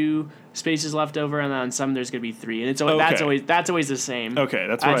 2 spaces left over, and then on some there's going to be 3, and it's always, Okay. that's always the same. Okay,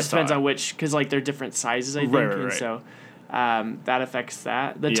 that's what It I just depends thought. on which, because like they're different sizes, I think, Right, and right. so that affects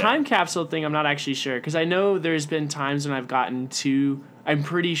that. The Yeah. time capsule thing, I'm not actually sure, because I know there's been times when I've gotten 2. I'm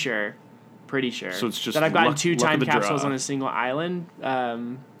pretty sure, So it's just that I've gotten luck- 2 luck of time the capsules draw. on a single island.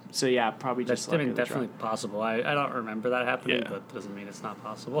 So yeah, probably that's just luck of the draw. definitely possible. I don't remember that happening, Yeah. but that doesn't mean it's not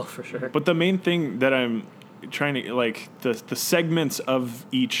possible for sure. But the main thing that I'm trying to like the segments of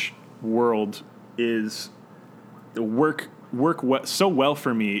each world is work so well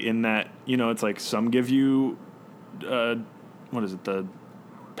for me in that, you know, it's like some give you what is it, the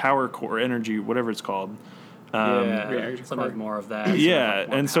power core energy, whatever it's called. Yeah, some have more of that. Yeah,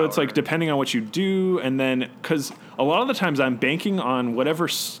 and so it's like depending on what you do, and then because a lot of the times I'm banking on whatever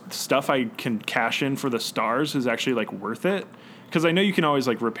stuff I can cash in for the stars is actually like worth it, because I know you can always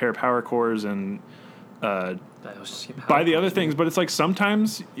like repair power cores and buy the other things, but it's like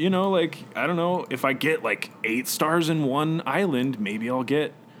sometimes, you know, like I don't know, if I get like 8 stars in one island, maybe I'll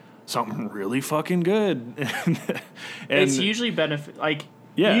get something really fucking good. and It's usually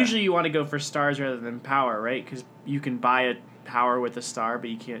Yeah. usually you want to go for stars rather than power, right? Because you can buy a power with a star, but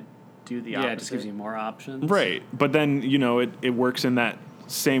you can't do the opposite. Yeah, it just gives you more options. right, but then, you know, it works in that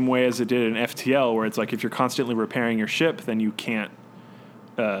same way as it did in FTL, where it's like if you're constantly repairing your ship, then you can't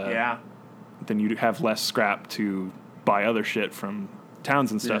Yeah. then you have less scrap to buy other shit from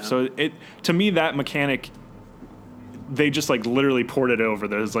towns and stuff. Yeah. So it, to me, that mechanic they just like literally poured it over.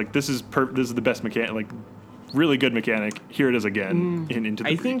 There's like this is the best mechanic, like really good mechanic. Here it is again in Into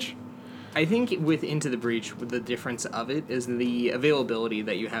the Breach. I think with Into the Breach, the difference of it is the availability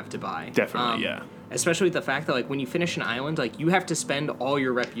that you have to buy. Definitely, yeah. Especially with the fact that, like, when you finish an island, like, you have to spend all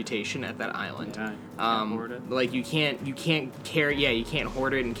your reputation at that island. Yeah, you can't hoard it. Like, you can't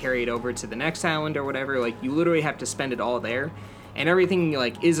hoard it and carry it over to the next island or whatever. Like, you literally have to spend it all there. And everything,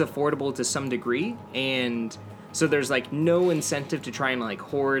 like, is affordable to some degree. And so there's, like, no incentive to try and, like,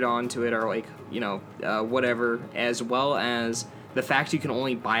 hoard onto it or, like, you know, whatever, as well as the fact you can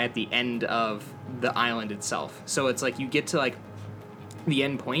only buy at the end of the island itself. So it's like you get to like the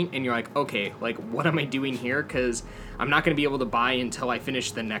end point and you're like, okay, like what am I doing here? Because I'm not going to be able to buy until I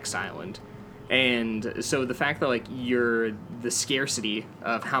finish the next island. And so the fact that like the scarcity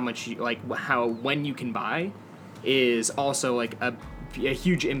of how much when you can buy is also like a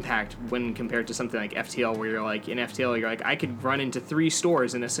huge impact when compared to something like FTL, where you're like, in FTL, you're like, I could run into 3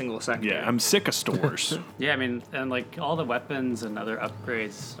 stores in a single sector. Yeah, I'm sick of stores. Yeah, I mean, and like all the weapons and other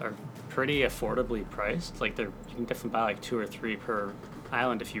upgrades are pretty affordably priced. Like you can definitely buy like 2 or 3 per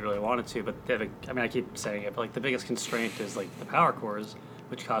island if you really wanted to. But I keep saying it, but like the biggest constraint is like the power cores,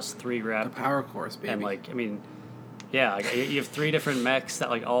 which cost 3 rep. The power cores, baby. And like, I mean, yeah, like you have 3 different mechs that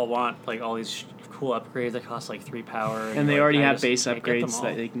like all want like all these cool upgrades that cost like 3 power, and they like, already I have just base can't get them upgrades all.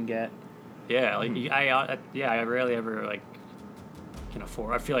 that they can get. Yeah, like I rarely ever like can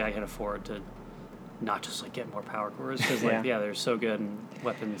afford. I feel like I can afford to not just like get more power cores because like they're so good and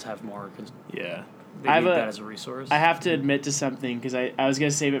weapons have more. Cause Yeah. they need that as a resource. I have to admit to something because I was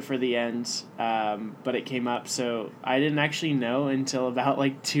gonna save it for the end, but it came up, so I didn't actually know until about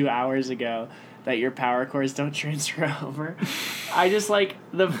like 2 hours ago that your power cores don't transfer over. I just like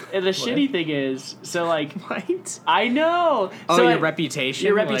the shitty thing is, so like What? I know. Oh, so your like, reputation?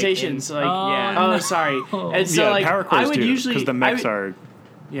 your Like, reputation. in- so like Oh, yeah. no. Oh, sorry. And so yeah, like power cores I would too, usually because the mechs are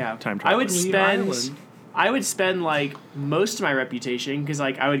yeah time I would travelers. spend. I would spend like most of my reputation because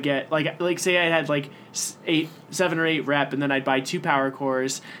like I would get like say I had like 7 or 8 rep, and then I'd buy 2 power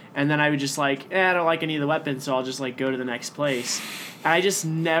cores, and then I would just like I don't like any of the weapons, so I'll just like go to the next place. And I just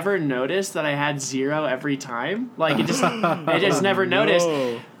never noticed that I had 0 every time. Like it just I just never noticed.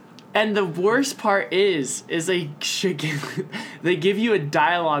 And the worst part is they should they give you a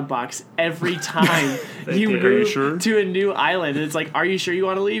dialogue box every time you do. Are you move sure? to a new island. And it's like, are you sure you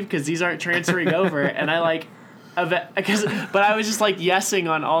want to leave? Because these aren't transferring over. And I like, but I was just like yesing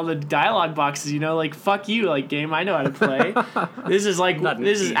on all the dialogue boxes, you know, like fuck you, like game, I know how to play. This is like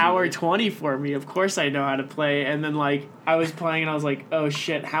this is hour 20 for me. Of course I know how to play. And then like I was playing and I was like, oh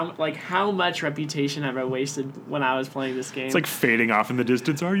shit, how much reputation have I wasted when I was playing this game? It's like fading off in the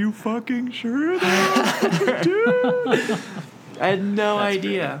distance. Are you fucking sure? Dude. I had no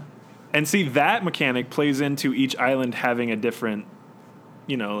idea. And see, that mechanic plays into each island having a different,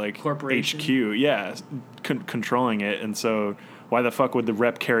 you know, like Corporation? HQ. Yeah, controlling it. And so why the fuck would the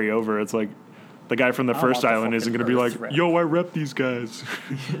rep carry over? It's like the guy from the first want the island isn't going to be fucking like, Earth rep. yo, I rep these guys.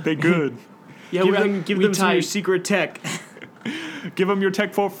 They good. Yeah, Give them some of your secret tech. Give them your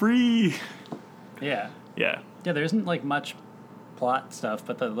tech for free. yeah. Yeah. Yeah, there isn't like much plot stuff,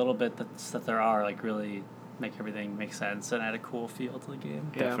 but the little bit that there are like really make everything make sense and add a cool feel to the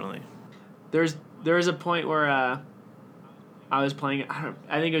game. Yeah. Definitely. There was a point where I was playing.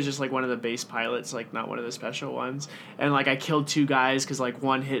 I think it was just like one of the base pilots, like not one of the special ones. And like I killed 2 guys because like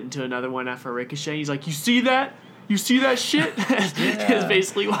one hit into another one after ricochet. He's like, "You see that? You see that shit?" Is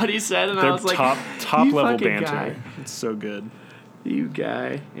basically what he said. And I They're was like, top "You level fucking banter. guy. It's so good. You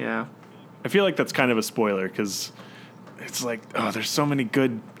guy, yeah." I feel like that's kind of a spoiler because it's like, oh, there's so many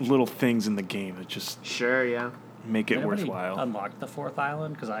good little things in the game that just Sure, yeah. make it Anybody worthwhile. Unlocked the 4th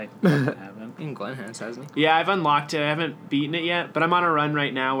island because I haven't. And Glenn hasn't he? Yeah, I've unlocked it. I haven't beaten it yet, but I'm on a run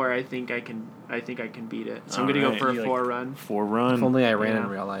right now where I think I can beat it. So I'm gonna go Alright. for a You, like- 4 run. 4 If run. only I ran Yeah. in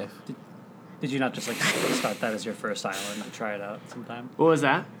real life. Did you not just like start that as your first island and try it out sometime? What was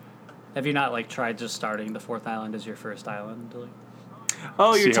that? Have you not like tried just starting the 4th island as your first island? Like,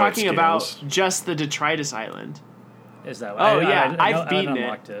 Oh, See you're how it talking about scales. just the Detritus Island. is that? Oh yeah, I've beaten haven't it.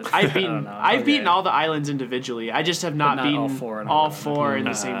 unlocked it. I've I beaten don't know. I've beaten Okay. all the islands individually. I just have not, not all beaten 4 in a all run. 4 in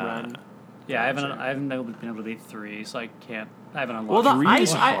the same run. Yeah, I haven't been able to beat 3, so I can't. I haven't Well, unlocked. the Three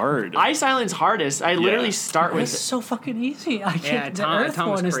is ice hard. Ice Island's hardest. I literally start It's with. so fucking easy. I can't. Yeah, the Tom- Earth Tom's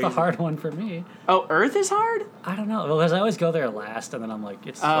one is the crazy. hard one for me. Oh, Earth is hard. I don't know because I always go there last, and then I'm like,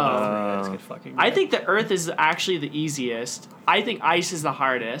 it's. I just get fucking. I think the Earth is actually the easiest. I think ice is the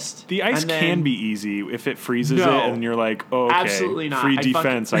hardest. The ice And then- can be easy if it freezes No. it and you're like, oh, okay, Absolutely not. free I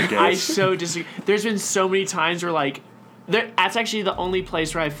defense, I guess. I so disagree. There's been so many times where like, that's actually the only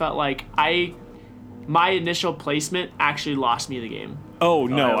place where I felt like my initial placement actually lost me the game. Oh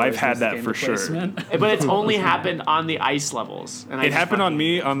no, I always I've had lose the that game for to sure. placement. But it's only happened on the ice levels. And I It just happened on fucking-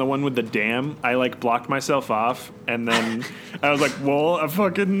 me on the one with the dam. I like blocked myself off, and then I was like, "Well, I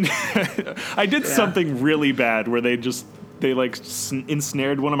fucking, I did something really bad where they like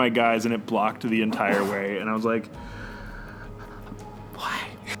ensnared one of my guys, and it blocked the entire way." And I was like,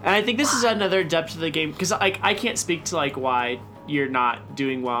 And I think this is another depth to the game because like I can't speak to like why you're not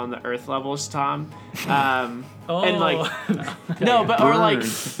doing well in the Earth levels, Tom. And like no, but or like,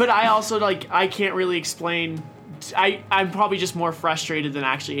 but I also like I can't really explain. I'm probably just more frustrated than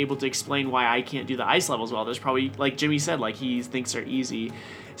actually able to explain why I can't do the ice levels well. There's probably like Jimmy said, like he thinks they're easy.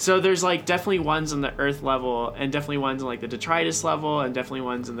 So there's like definitely ones on the Earth level and definitely ones on like the detritus level and definitely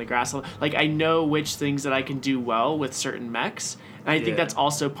ones in the grass level. Like I know which things that I can do well with certain mechs. And I think Yeah. that's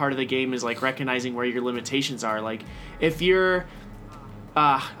also part of the game is like recognizing where your limitations are. Like if you're,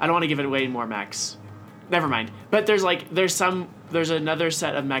 I don't want to give it away more mechs. Never mind. But there's another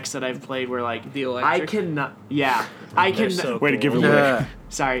set of mechs that I've played where like The I electric? cannot. Yeah, I They're can. so "Way to give it cool. away."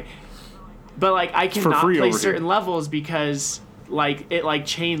 Sorry, but like I for cannot free play over certain here. levels because like it like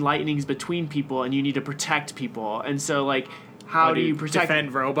chain lightnings between people and you need to protect people, and so like how do you protect?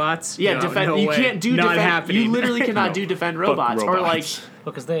 defend robots? Yeah, No, defend. no you way. can't do Not defend. happening. You literally cannot do defend robots, or like robots.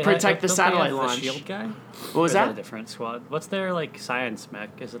 Because they Protect the don't satellite they have launch. The shield guy. what was Or is that? A different squad. What's their like science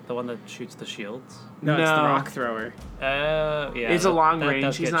mech? Is it the one that shoots the shields? No, it's the No. rock thrower. Yeah. It's a long range.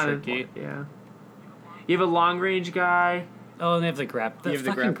 Does He's get not tricky. Yeah. You have a long range guy. Oh, and they have the The You have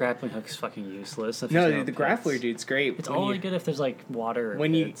the fucking grap- grappling hook is fucking useless. if No, there's the pits. grappler dude's great. It's When only you- good if there's like water. Or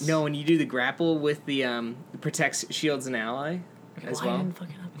when you pits. when you do the grapple with the it protects shields an ally as Why well didn't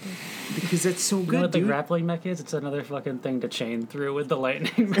fucking update? because that's so You know good, what the dude. grappling mech is? It's another fucking thing to chain through with the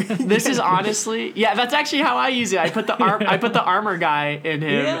lightning. This is honestly, yeah, that's actually how I use it. I put the I put the armor guy in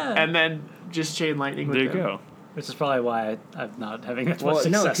him, Yeah. and then just chain lightning with There you him. go. Which is probably why I'm not having that Well, much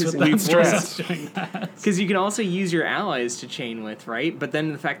no, success 'cause with lead that. strats. Doing that. Because you can also use your allies to chain with, right? But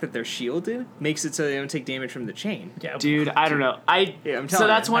then the fact that they're shielded makes it so they don't take damage from the chain. Yeah, Dude, I don't know. Yeah, I'm So telling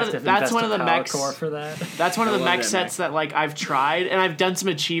that's you. one have of to the, that's invest one a of the power mechs. core for that. That's one of I the love mech that sets mech. that like I've tried, and I've done some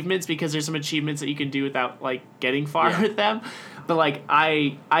achievements because there's some achievements that you can do without like getting far Yeah. with them. But like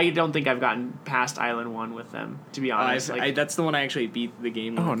I don't think I've gotten past Island 1 with them, to be honest. Like, that's the one I actually beat the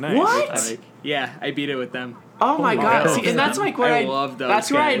game with. Oh, nice. What? Like, yeah, I beat it with them. oh my my god! God. See, and that's like where I love those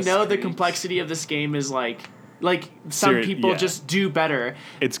that's where I guys. know the complexity of this game is like some Seri- people yeah. just do better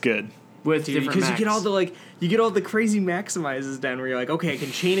It's good. with different Because you get mechs. all the crazy maximizes down where you're like, okay, I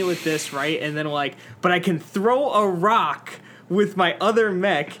can chain it with this, right? And then like, but I can throw a rock with my other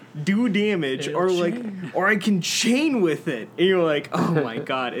mech, do damage, It'll or like, or I can chain with it. And you're like, oh my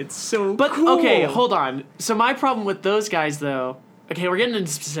god, it's so But cool. okay, hold on. So my problem with those guys, though. Okay, we're getting into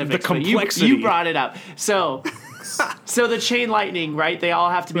specifics. The but complexity. You brought it up. So, so the chain lightning, right? They all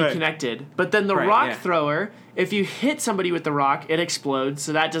have to be Right. connected. But then the Right, rock yeah. thrower, if you hit somebody with the rock, it explodes.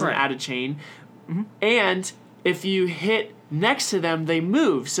 So that doesn't Right. add a chain. And if you hit next to them, they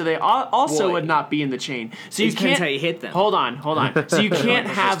move. So they also Boy. would not be in the chain. So It you depends can't. how you hit them. Hold on. So you can't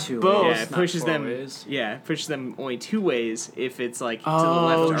Pushes have two both. ways. Yeah, it not pushes four them. ways. Yeah, it pushes them only two ways if it's like to the Oh,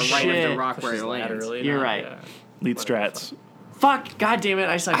 left or right of shit. the rock where Pushes it lands. laterally, You're not- right. yeah. Lead strats. Fuck! God damn it!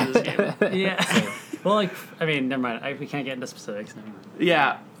 I suck at this game. Yeah. Well, like, I mean, never mind. We can't get into specifics. Never mind.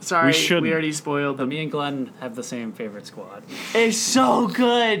 Yeah. Sorry, We shouldn't. we already spoiled But them. me and Glenn have the same favorite squad. It's so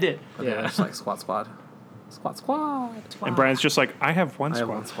good. Yeah, it's like squad. Squad. And Brian's just like, I have one I have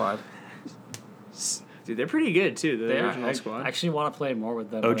squad. one squad. Dude, they're pretty good too. The They are. original I squad. actually want to play more with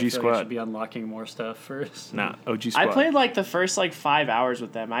them. OG but I feel like squad. I should be unlocking more stuff first. Nah, OG squad. I played like the first like 5 hours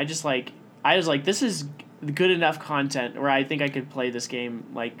with them. I was like, this is good enough content where I think I could play this game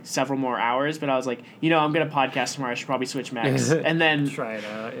like several more hours. But I was like, I'm gonna podcast tomorrow. I should probably switch mechs. And then Try it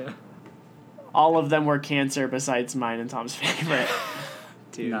out. Yeah. all of them were cancer besides mine and Tom's favorite.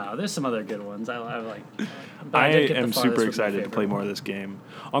 Dude. No, there's some other good ones. I like. but I did get the am farthest super with my excited to favorite play more one. of this game.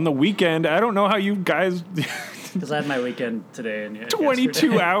 On the weekend, I don't know how you guys. Because I had my weekend today and 22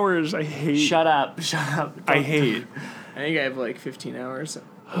 yesterday. hours. I hate. Shut up. I hate. I think I have like 15 hours.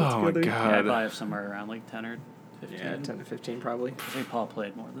 Oh my altogether. Yeah, I god. probably have somewhere around like 10 or 15. Yeah, 10 to 15 probably. I think Paul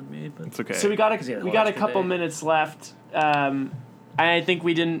played more than me, but It's okay. So we got Because he had a a we got a extra couple day. minutes left. I think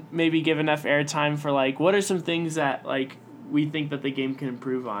we didn't maybe give enough airtime for like what are some things that like we think that the game can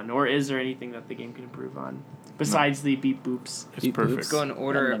improve on, or is there anything that the game can improve on besides the beep boops? it's Beep perfect. boops. Go in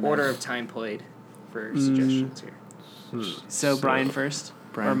order And the order mech. of time played for suggestions here. So Brian first,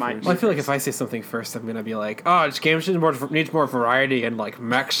 Brian or Mike? first. Well, I feel like if I say something first, I'm gonna be like, "Oh, this game needs more variety and like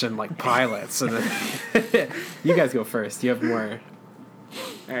mechs and like pilots." And then you guys go first. You have more.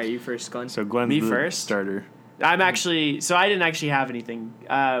 All right, you first, Glenn. So Glenn's Me the first? starter. I didn't actually have anything.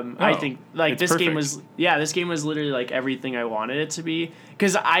 I think like it's this game perfect. this game was literally like everything I wanted it to be.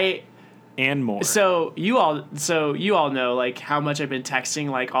 Because And more. so you all know like how much I've been texting,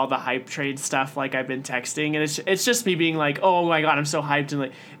 like all the hype trade stuff, like I've been texting, and it's just me being like, oh my god, I'm so hyped, and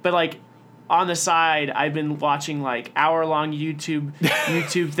like, but like on the side, I've been watching like hour-long YouTube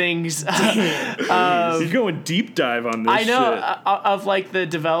things. You're going deep dive on this I know shit. of like the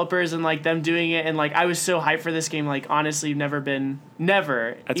developers and like them doing it, and like I was so hyped for this game. Like honestly, never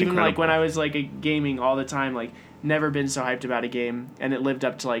That's even like when incredible. I was like gaming all the time, like never been so hyped about a game, and it lived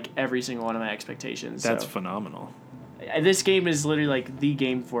up to like every single one of my expectations. That's so. phenomenal. This game is literally like the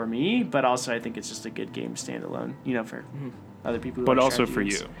game for me, but also I think it's just a good game standalone. You know, for other people. Who But like also strategy for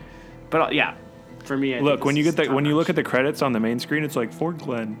games. you. But yeah, for me. Look, when you look at the credits on the main screen, it's like for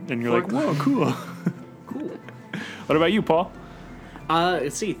Glenn, and you're like, whoa, cool. Cool. What about you, Paul?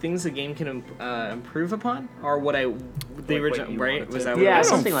 Let's see, things the game can improve upon, or what the what original, you right? wanted Was to. that what Yeah, it was?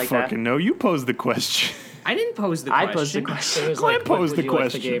 something like that. Fucking know. You posed the question. I didn't pose the I question. posed the question. It was Glenn like, what posed would the you like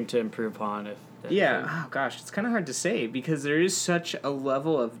question. the game to improve upon if... Yeah, oh gosh, it's kind of hard to say because there is such a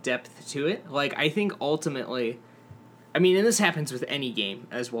level of depth to it. Like, I think ultimately, I mean, and this happens with any game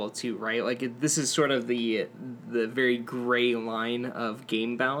as well too, right? Like, this is sort of the very gray line of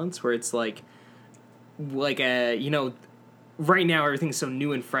game balance where it's like right now everything's so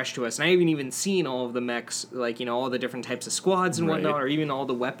new and fresh to us, and I haven't even seen all of the mechs, like, you know, all the different types of squads and whatnot, Right. or even all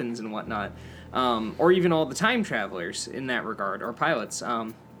the weapons and whatnot, or even all the time travelers in that regard, or pilots.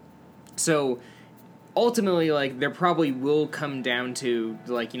 So ultimately, like, there probably will come down to,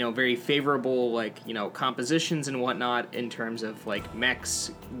 like, you know, very favorable, like, you know, compositions and whatnot in terms of, like,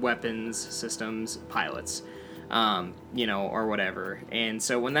 mechs, weapons, systems, pilots, you know, or whatever. And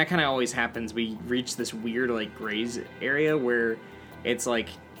so when that kind of always happens, we reach this weird, like, grays area where it's like,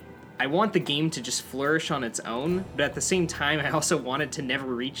 I want the game to just flourish on its own, but at the same time, I also want it to never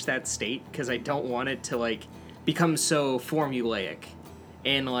reach that state because I don't want it to, like, become so formulaic.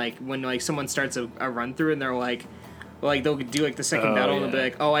 And, like, when, like, someone starts a run through and they're like they'll do, like, the second Oh, battle and they'll be yeah.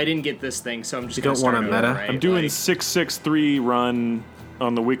 like, oh, I didn't get this thing, so I'm just You gonna don't want start a over, meta? right? I'm doing Like, 663 run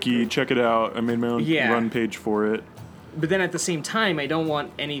on the wiki. Check it out. I made my own Yeah. run page for it. but then at the same time, I don't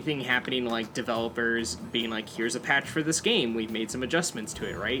want anything happening like developers being like, here's a patch for this game, we've made some adjustments to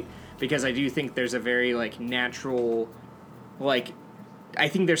it, right? Because I do think there's a very, like, natural, like, I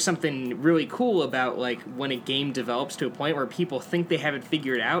think there's something really cool about, like, when a game develops to a point where people think they have it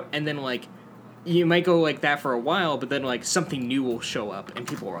figured out, and then, like, you might go like that for a while, but then, like, something new will show up, and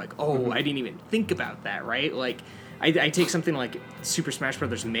people are like, oh, I didn't even think about that, right? Like, I take something like Super Smash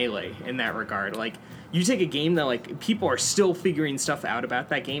Bros. Melee in that regard. Like, you take a game that, like, people are still figuring stuff out about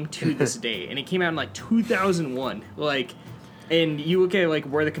that game to this day, and it came out in, like, 2001. Like, and you look at, like,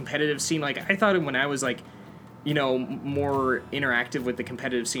 where the competitive scene, like, I thought when I was, like, you know, more interactive with the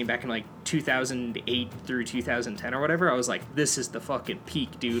competitive scene back in, like, 2008 through 2010 or whatever, I was like, this is the fucking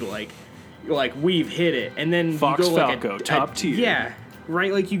peak, dude. Like we've hit it. And then Fox you go, like, Falco, top tier. Yeah,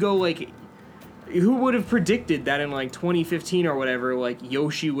 right? Like, you go, like, who would have predicted that in, like, 2015 or whatever, like,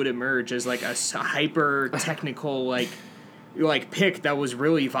 Yoshi would emerge as, like, a hyper technical, like pick that was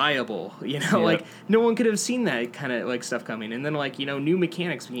really viable, you know? Yeah. Like, no one could have seen that kind of, like, stuff coming. And then, like, you know, new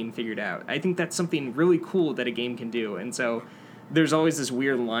mechanics being figured out. I think that's something really cool that a game can do. And so there's always this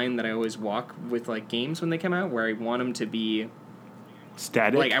weird line that I always walk with, like, games when they come out where I want them to be,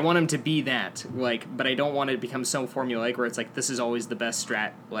 Static. like, I want them to be that, like, but I don't want it to become so formulaic where it's like, this is always the best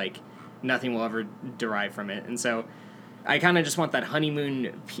strat, like, nothing will ever derive from it. And so I kind of just want that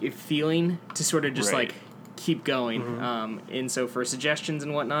honeymoon feeling to sort of just, Right. like, keep going. And so for suggestions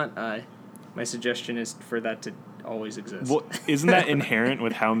and whatnot, my suggestion is for that to always exist. Well, isn't that inherent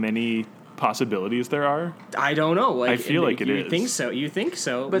with how many possibilities there are? I don't know. Like, I feel like it you is. think so. You think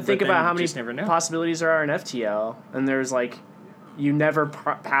so. But think then about how you many just never know. possibilities there are in FTL, and there's like, you never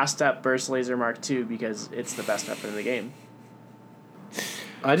passed up Burst Laser Mark II because it's the best weapon in the game.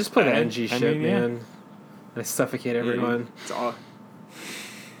 I just play the I NG shit, mean, yeah. man. I suffocate everyone. It's all.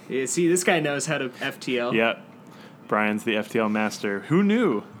 Yeah, see, this guy knows how to FTL. Yep. Brian's the FTL master. Who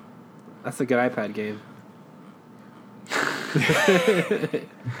knew? That's a good iPad game.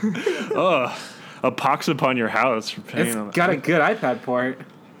 A pox upon your house for paying It's on got a good iPad port.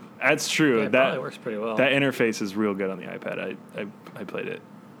 That's true. Yeah, it probably works pretty well. That interface is real good on the iPad. I played it.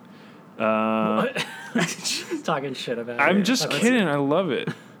 Talking shit about it. I'm just That's- kidding. I love it.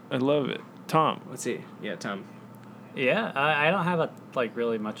 I love it. Tom. Let's see. Yeah, Tom. Yeah, I don't have like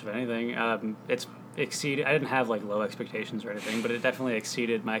really much of anything. It's exceeded. I didn't have like low expectations or anything, but it definitely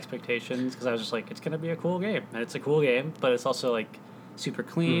exceeded my expectations because I was just like, it's gonna be a cool game, and it's a cool game, but it's also like super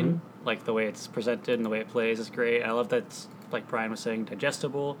clean. Like the way it's presented and the way it plays is great. I love that it's, like Brian was saying,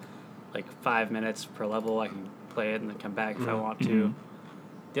 digestible. Like 5 minutes per level, I can play it and then come back if I want to.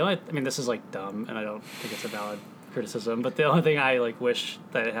 This is like dumb, and I don't think it's a valid criticism. But the only thing I like wish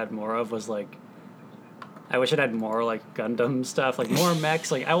that it had more of was like, I wish it had more like Gundam stuff, like more mechs.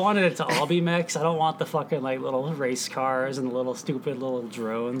 Like I wanted it to all be mechs. I don't want the fucking like little race cars and the little stupid little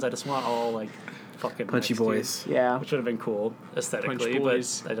drones. I just want all like fucking Punchy mechs, dude. boys. Yeah. Which would have been cool aesthetically, Punch but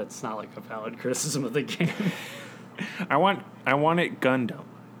boys. that's not like a valid criticism of the game. I want it Gundam.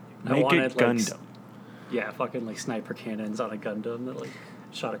 I Make wanted, it like, Gundam. Yeah, fucking like sniper cannons on a Gundam that like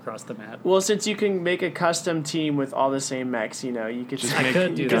shot across the map. Well, since you can make a custom team with all the same mechs, you could Just I make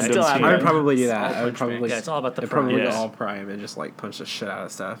could do you that. could still have Gundam I would team. probably do All that. I would punch probably. Yeah, it's all about the I'd probably prime. go Yes. all prime and just like punch the shit out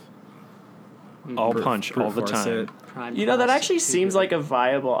of stuff. All Brute- punch brute all the force time. it. Prime You know, that class, actually stupid. seems like a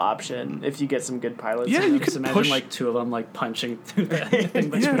viable option if you get some good pilots. Yeah, in you them. could Just imagine push- like two of them like punching through that thing.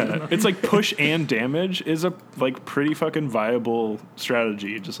 Between Yeah, them. it's like push and damage is a like pretty fucking viable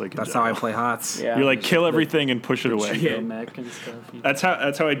strategy. Just like in That's how I general. play HOTS. Yeah. You're like kill everything and push it away. Trio mech and stuff. You That's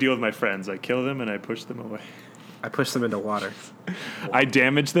how I deal with my friends. I kill them and I push them away. I push them into water. I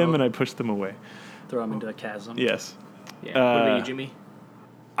damage them and I push them away. throw them into a chasm. Yes. Yeah. What about you, Uh, Jimmy?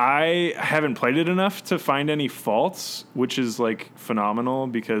 I haven't played it enough to find any faults, which is like phenomenal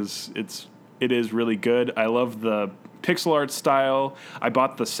because it is really good. I love the pixel art style. I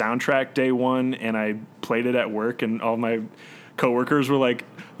bought the soundtrack day one and I played it at work, and all my coworkers were like,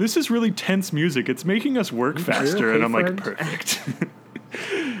 "This is really tense music. It's making us work faster." okay, And I'm like, friend? "Perfect."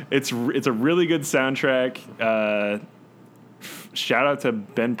 It's a really good soundtrack. Shout out to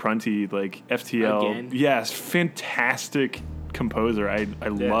Ben Prunty, like FTL. Again. Yes, fantastic composer. I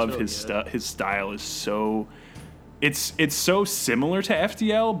love really his good. His style is so it's so similar to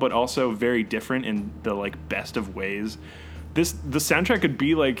FTL, but also very different in the like best of ways. The soundtrack could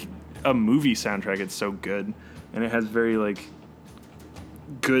be like a movie soundtrack. It's so good, and it has very like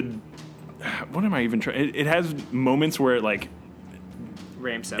good. What am I even trying? It has moments where it like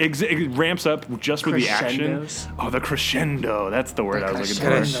Ramps up. it ramps up just with the action. Crescendos. Oh, the crescendo. That's the word I was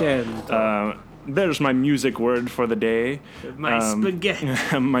looking for. Crescendo. There's my music word for the day. My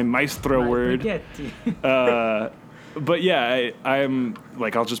spaghetti. My maestro word. Spaghetti. But yeah, I'm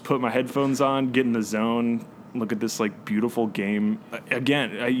like, I'll just put my headphones on, get in the zone, look at this like beautiful game.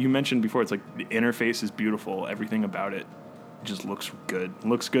 Again, you mentioned before, it's like the interface is beautiful. Everything about it just looks good.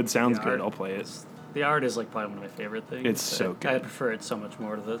 Looks good, sounds The good. art- I'll play it. The art is like probably one of my favorite things. It's so I good. prefer it so much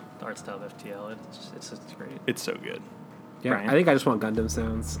more to the art style of FTL. It's great. It's so good. Yeah, Brian? I think I just want Gundam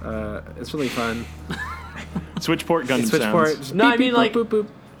sounds. It's really fun. Switchport Gundam Switchport. sounds. just No, I beep, mean, beep, like- boop, boop, boop.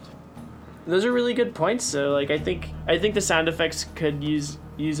 Those are really good points. So, like, I think the sound effects could use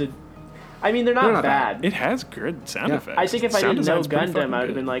a. I mean, they're not, They're not bad. It has good sound Yeah. effects. I think if I Sound didn't know design's pretty Gundam, fucking I would have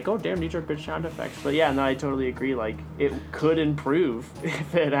good. been like, "Oh, damn, these are good sound effects." But yeah, no, I totally agree. Like, it could improve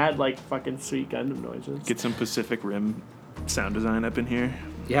if it had like fucking sweet Gundam noises. Get some Pacific Rim sound design up in here.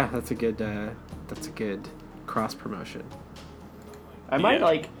 Yeah, that's a good cross promotion. I might Yeah.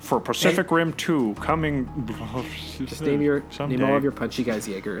 like. For Pacific Rim 2 coming. Just name someday. all of your punchy guys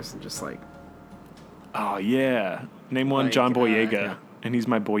Jaegers and just like Oh yeah, name one Like, John Boyega, yeah. and he's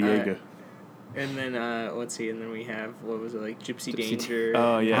my Boyega. And then let's see. And then we have what was it like Gypsy Gypsy Danger.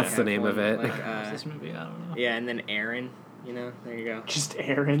 Oh, yeah. We That's the have name of one, it. Like, What's this movie? I don't know. yeah, and then Aaron. You know, there you go. Just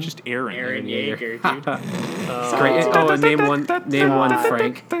Aaron. Just Aaron. Aaron Yeager. Yeager, dude. great. Oh, and name one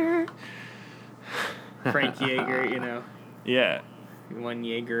Frank. Frank Yeager. You know, Yeah, one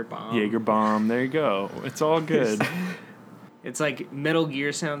Jaeger bomb. Jaeger bomb. There you go. It's all good. It's like Metal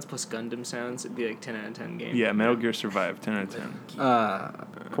Gear sounds plus Gundam sounds. It'd be like 10 out of 10 game. Yeah, Metal Gear Survive. 10 out of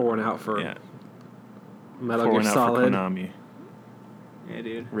 10. Pour one out for Yeah, Metal pouring Gear out Solid. for Konami. Yeah,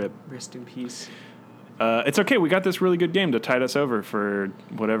 dude. Rip. Rest in peace. It's okay. We got this really good game to tide us over for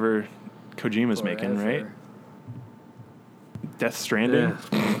whatever Kojima's making, right? Forever. Death Stranding.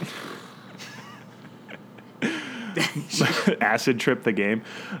 Acid trip the game.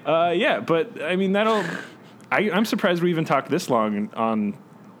 Yeah, but I mean I'm surprised we even talked this long on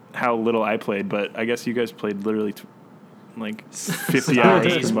how little I played, but I guess you guys played literally like 50 hours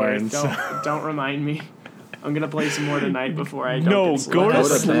Days worth. combined. so- Don't remind me. I'm gonna play some more tonight before I don't No, get go to slept. Go to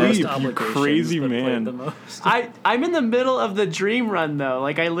bed. sleep, Most you obligations, crazy but played man. the most. I'm in the middle of the dream run though.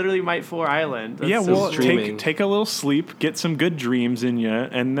 Like I literally might 4 Island. That's Yeah, so well, dreaming. take a little sleep, get some good dreams in you,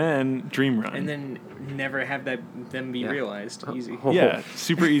 and then dream run. And then never have them be Yeah. realized. Easy. Oh, yeah,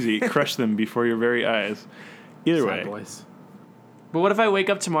 super easy. Crush them before your very eyes. Either Sad way, boys. But what if I wake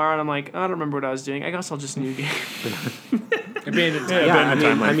up tomorrow and I'm like, I don't remember what I was doing. I guess I'll just new game. Abandoned Yeah, Yeah, abandoned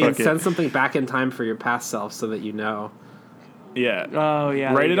time, like, I mean, fuck it. send something back in time for your past self so that you know. Yeah. Oh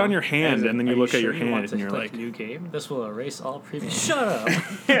yeah. Write there it you on go. your hand, and then you Are look at sure your you want hand, to and you're click like, new game. This will erase all previous. Shut up.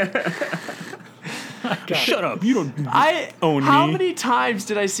 "Shut up! You don't I own how me." many times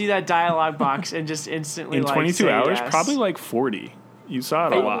did I see that dialogue box and just instantly In like 22 say hours, yes? probably like 40. You saw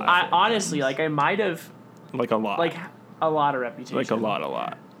it a lot. I honestly like I might have Like a lot. like a lot of reputation. Like a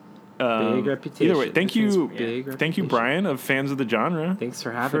lot. Big reputation. Either way, thank you, Big thank you, reputation. Brian of Fans of the Genre. Thanks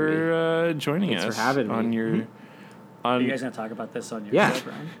for having me. for joining Thanks for us having me. on your Are on you guys gonna talk about this on your Yeah. show,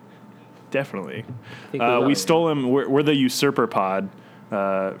 Brian? definitely. I think will. We stole him. We're the usurper pod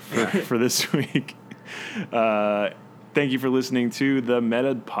for this week. Thank you for listening to the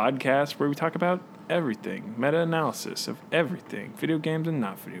Meta Podcast, where we talk about everything, meta analysis of everything, video games and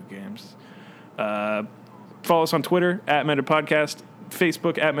not video games. Follow us on Twitter at Meta Podcast,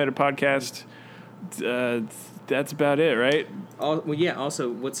 Facebook at Meta Podcast. That's about it, right? Well, yeah. Also,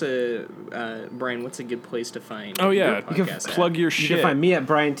 Brian? What's a good place to find? Oh your yeah, you can podcast at? plug your You shit. can find me at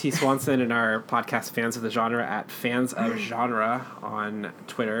Brian T. Swanson and our podcast Fans of the Genre at Fans of Genre on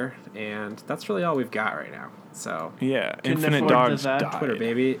Twitter, and that's really all we've got right now. So Yeah, Couldn't Infinite afford Dogs that. died. Twitter,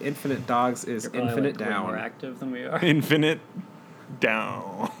 baby, Infinite Dogs is You're probably, infinite like, way more down, active than we are. Infinite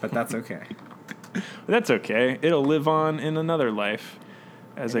down. but that's okay. That's okay. It'll live on in another life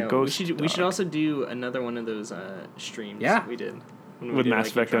as I a know, ghost. We should dog. also do another one of those streams. Yeah. we did when we With did, Mass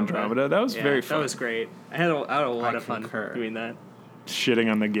Effect Andromeda. That was Yeah, very fun. That was great. I had a lot I of fun concur. doing that. Shitting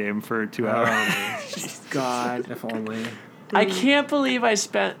on the game for 2 hours. God. If only. I can't believe I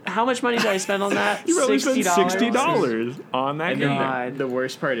spent how much money did I spend on that? You probably spent $60. $60 on that And game. then God. the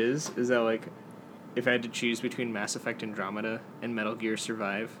worst part is that like, if I had to choose between Mass Effect Andromeda and Metal Gear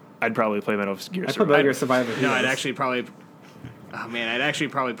Survive, I'd probably play Metal Gear I put Survive. Metal Gear Survive. no, I'd actually probably. Oh man, I'd actually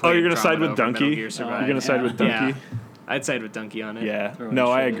probably play. Oh, you're gonna side Andromeda with over Metal Dunkey? Gear You're Survive. gonna side with Yeah, Dunkey? I'd side with Dunkey on it. Yeah. Throwing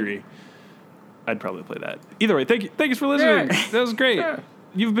No, I shade. agree. I'd probably play that. Either way, thanks for listening. Yeah. That was great. Yeah.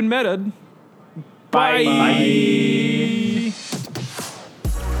 You've been meted. Bye.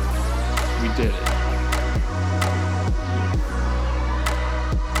 We did it.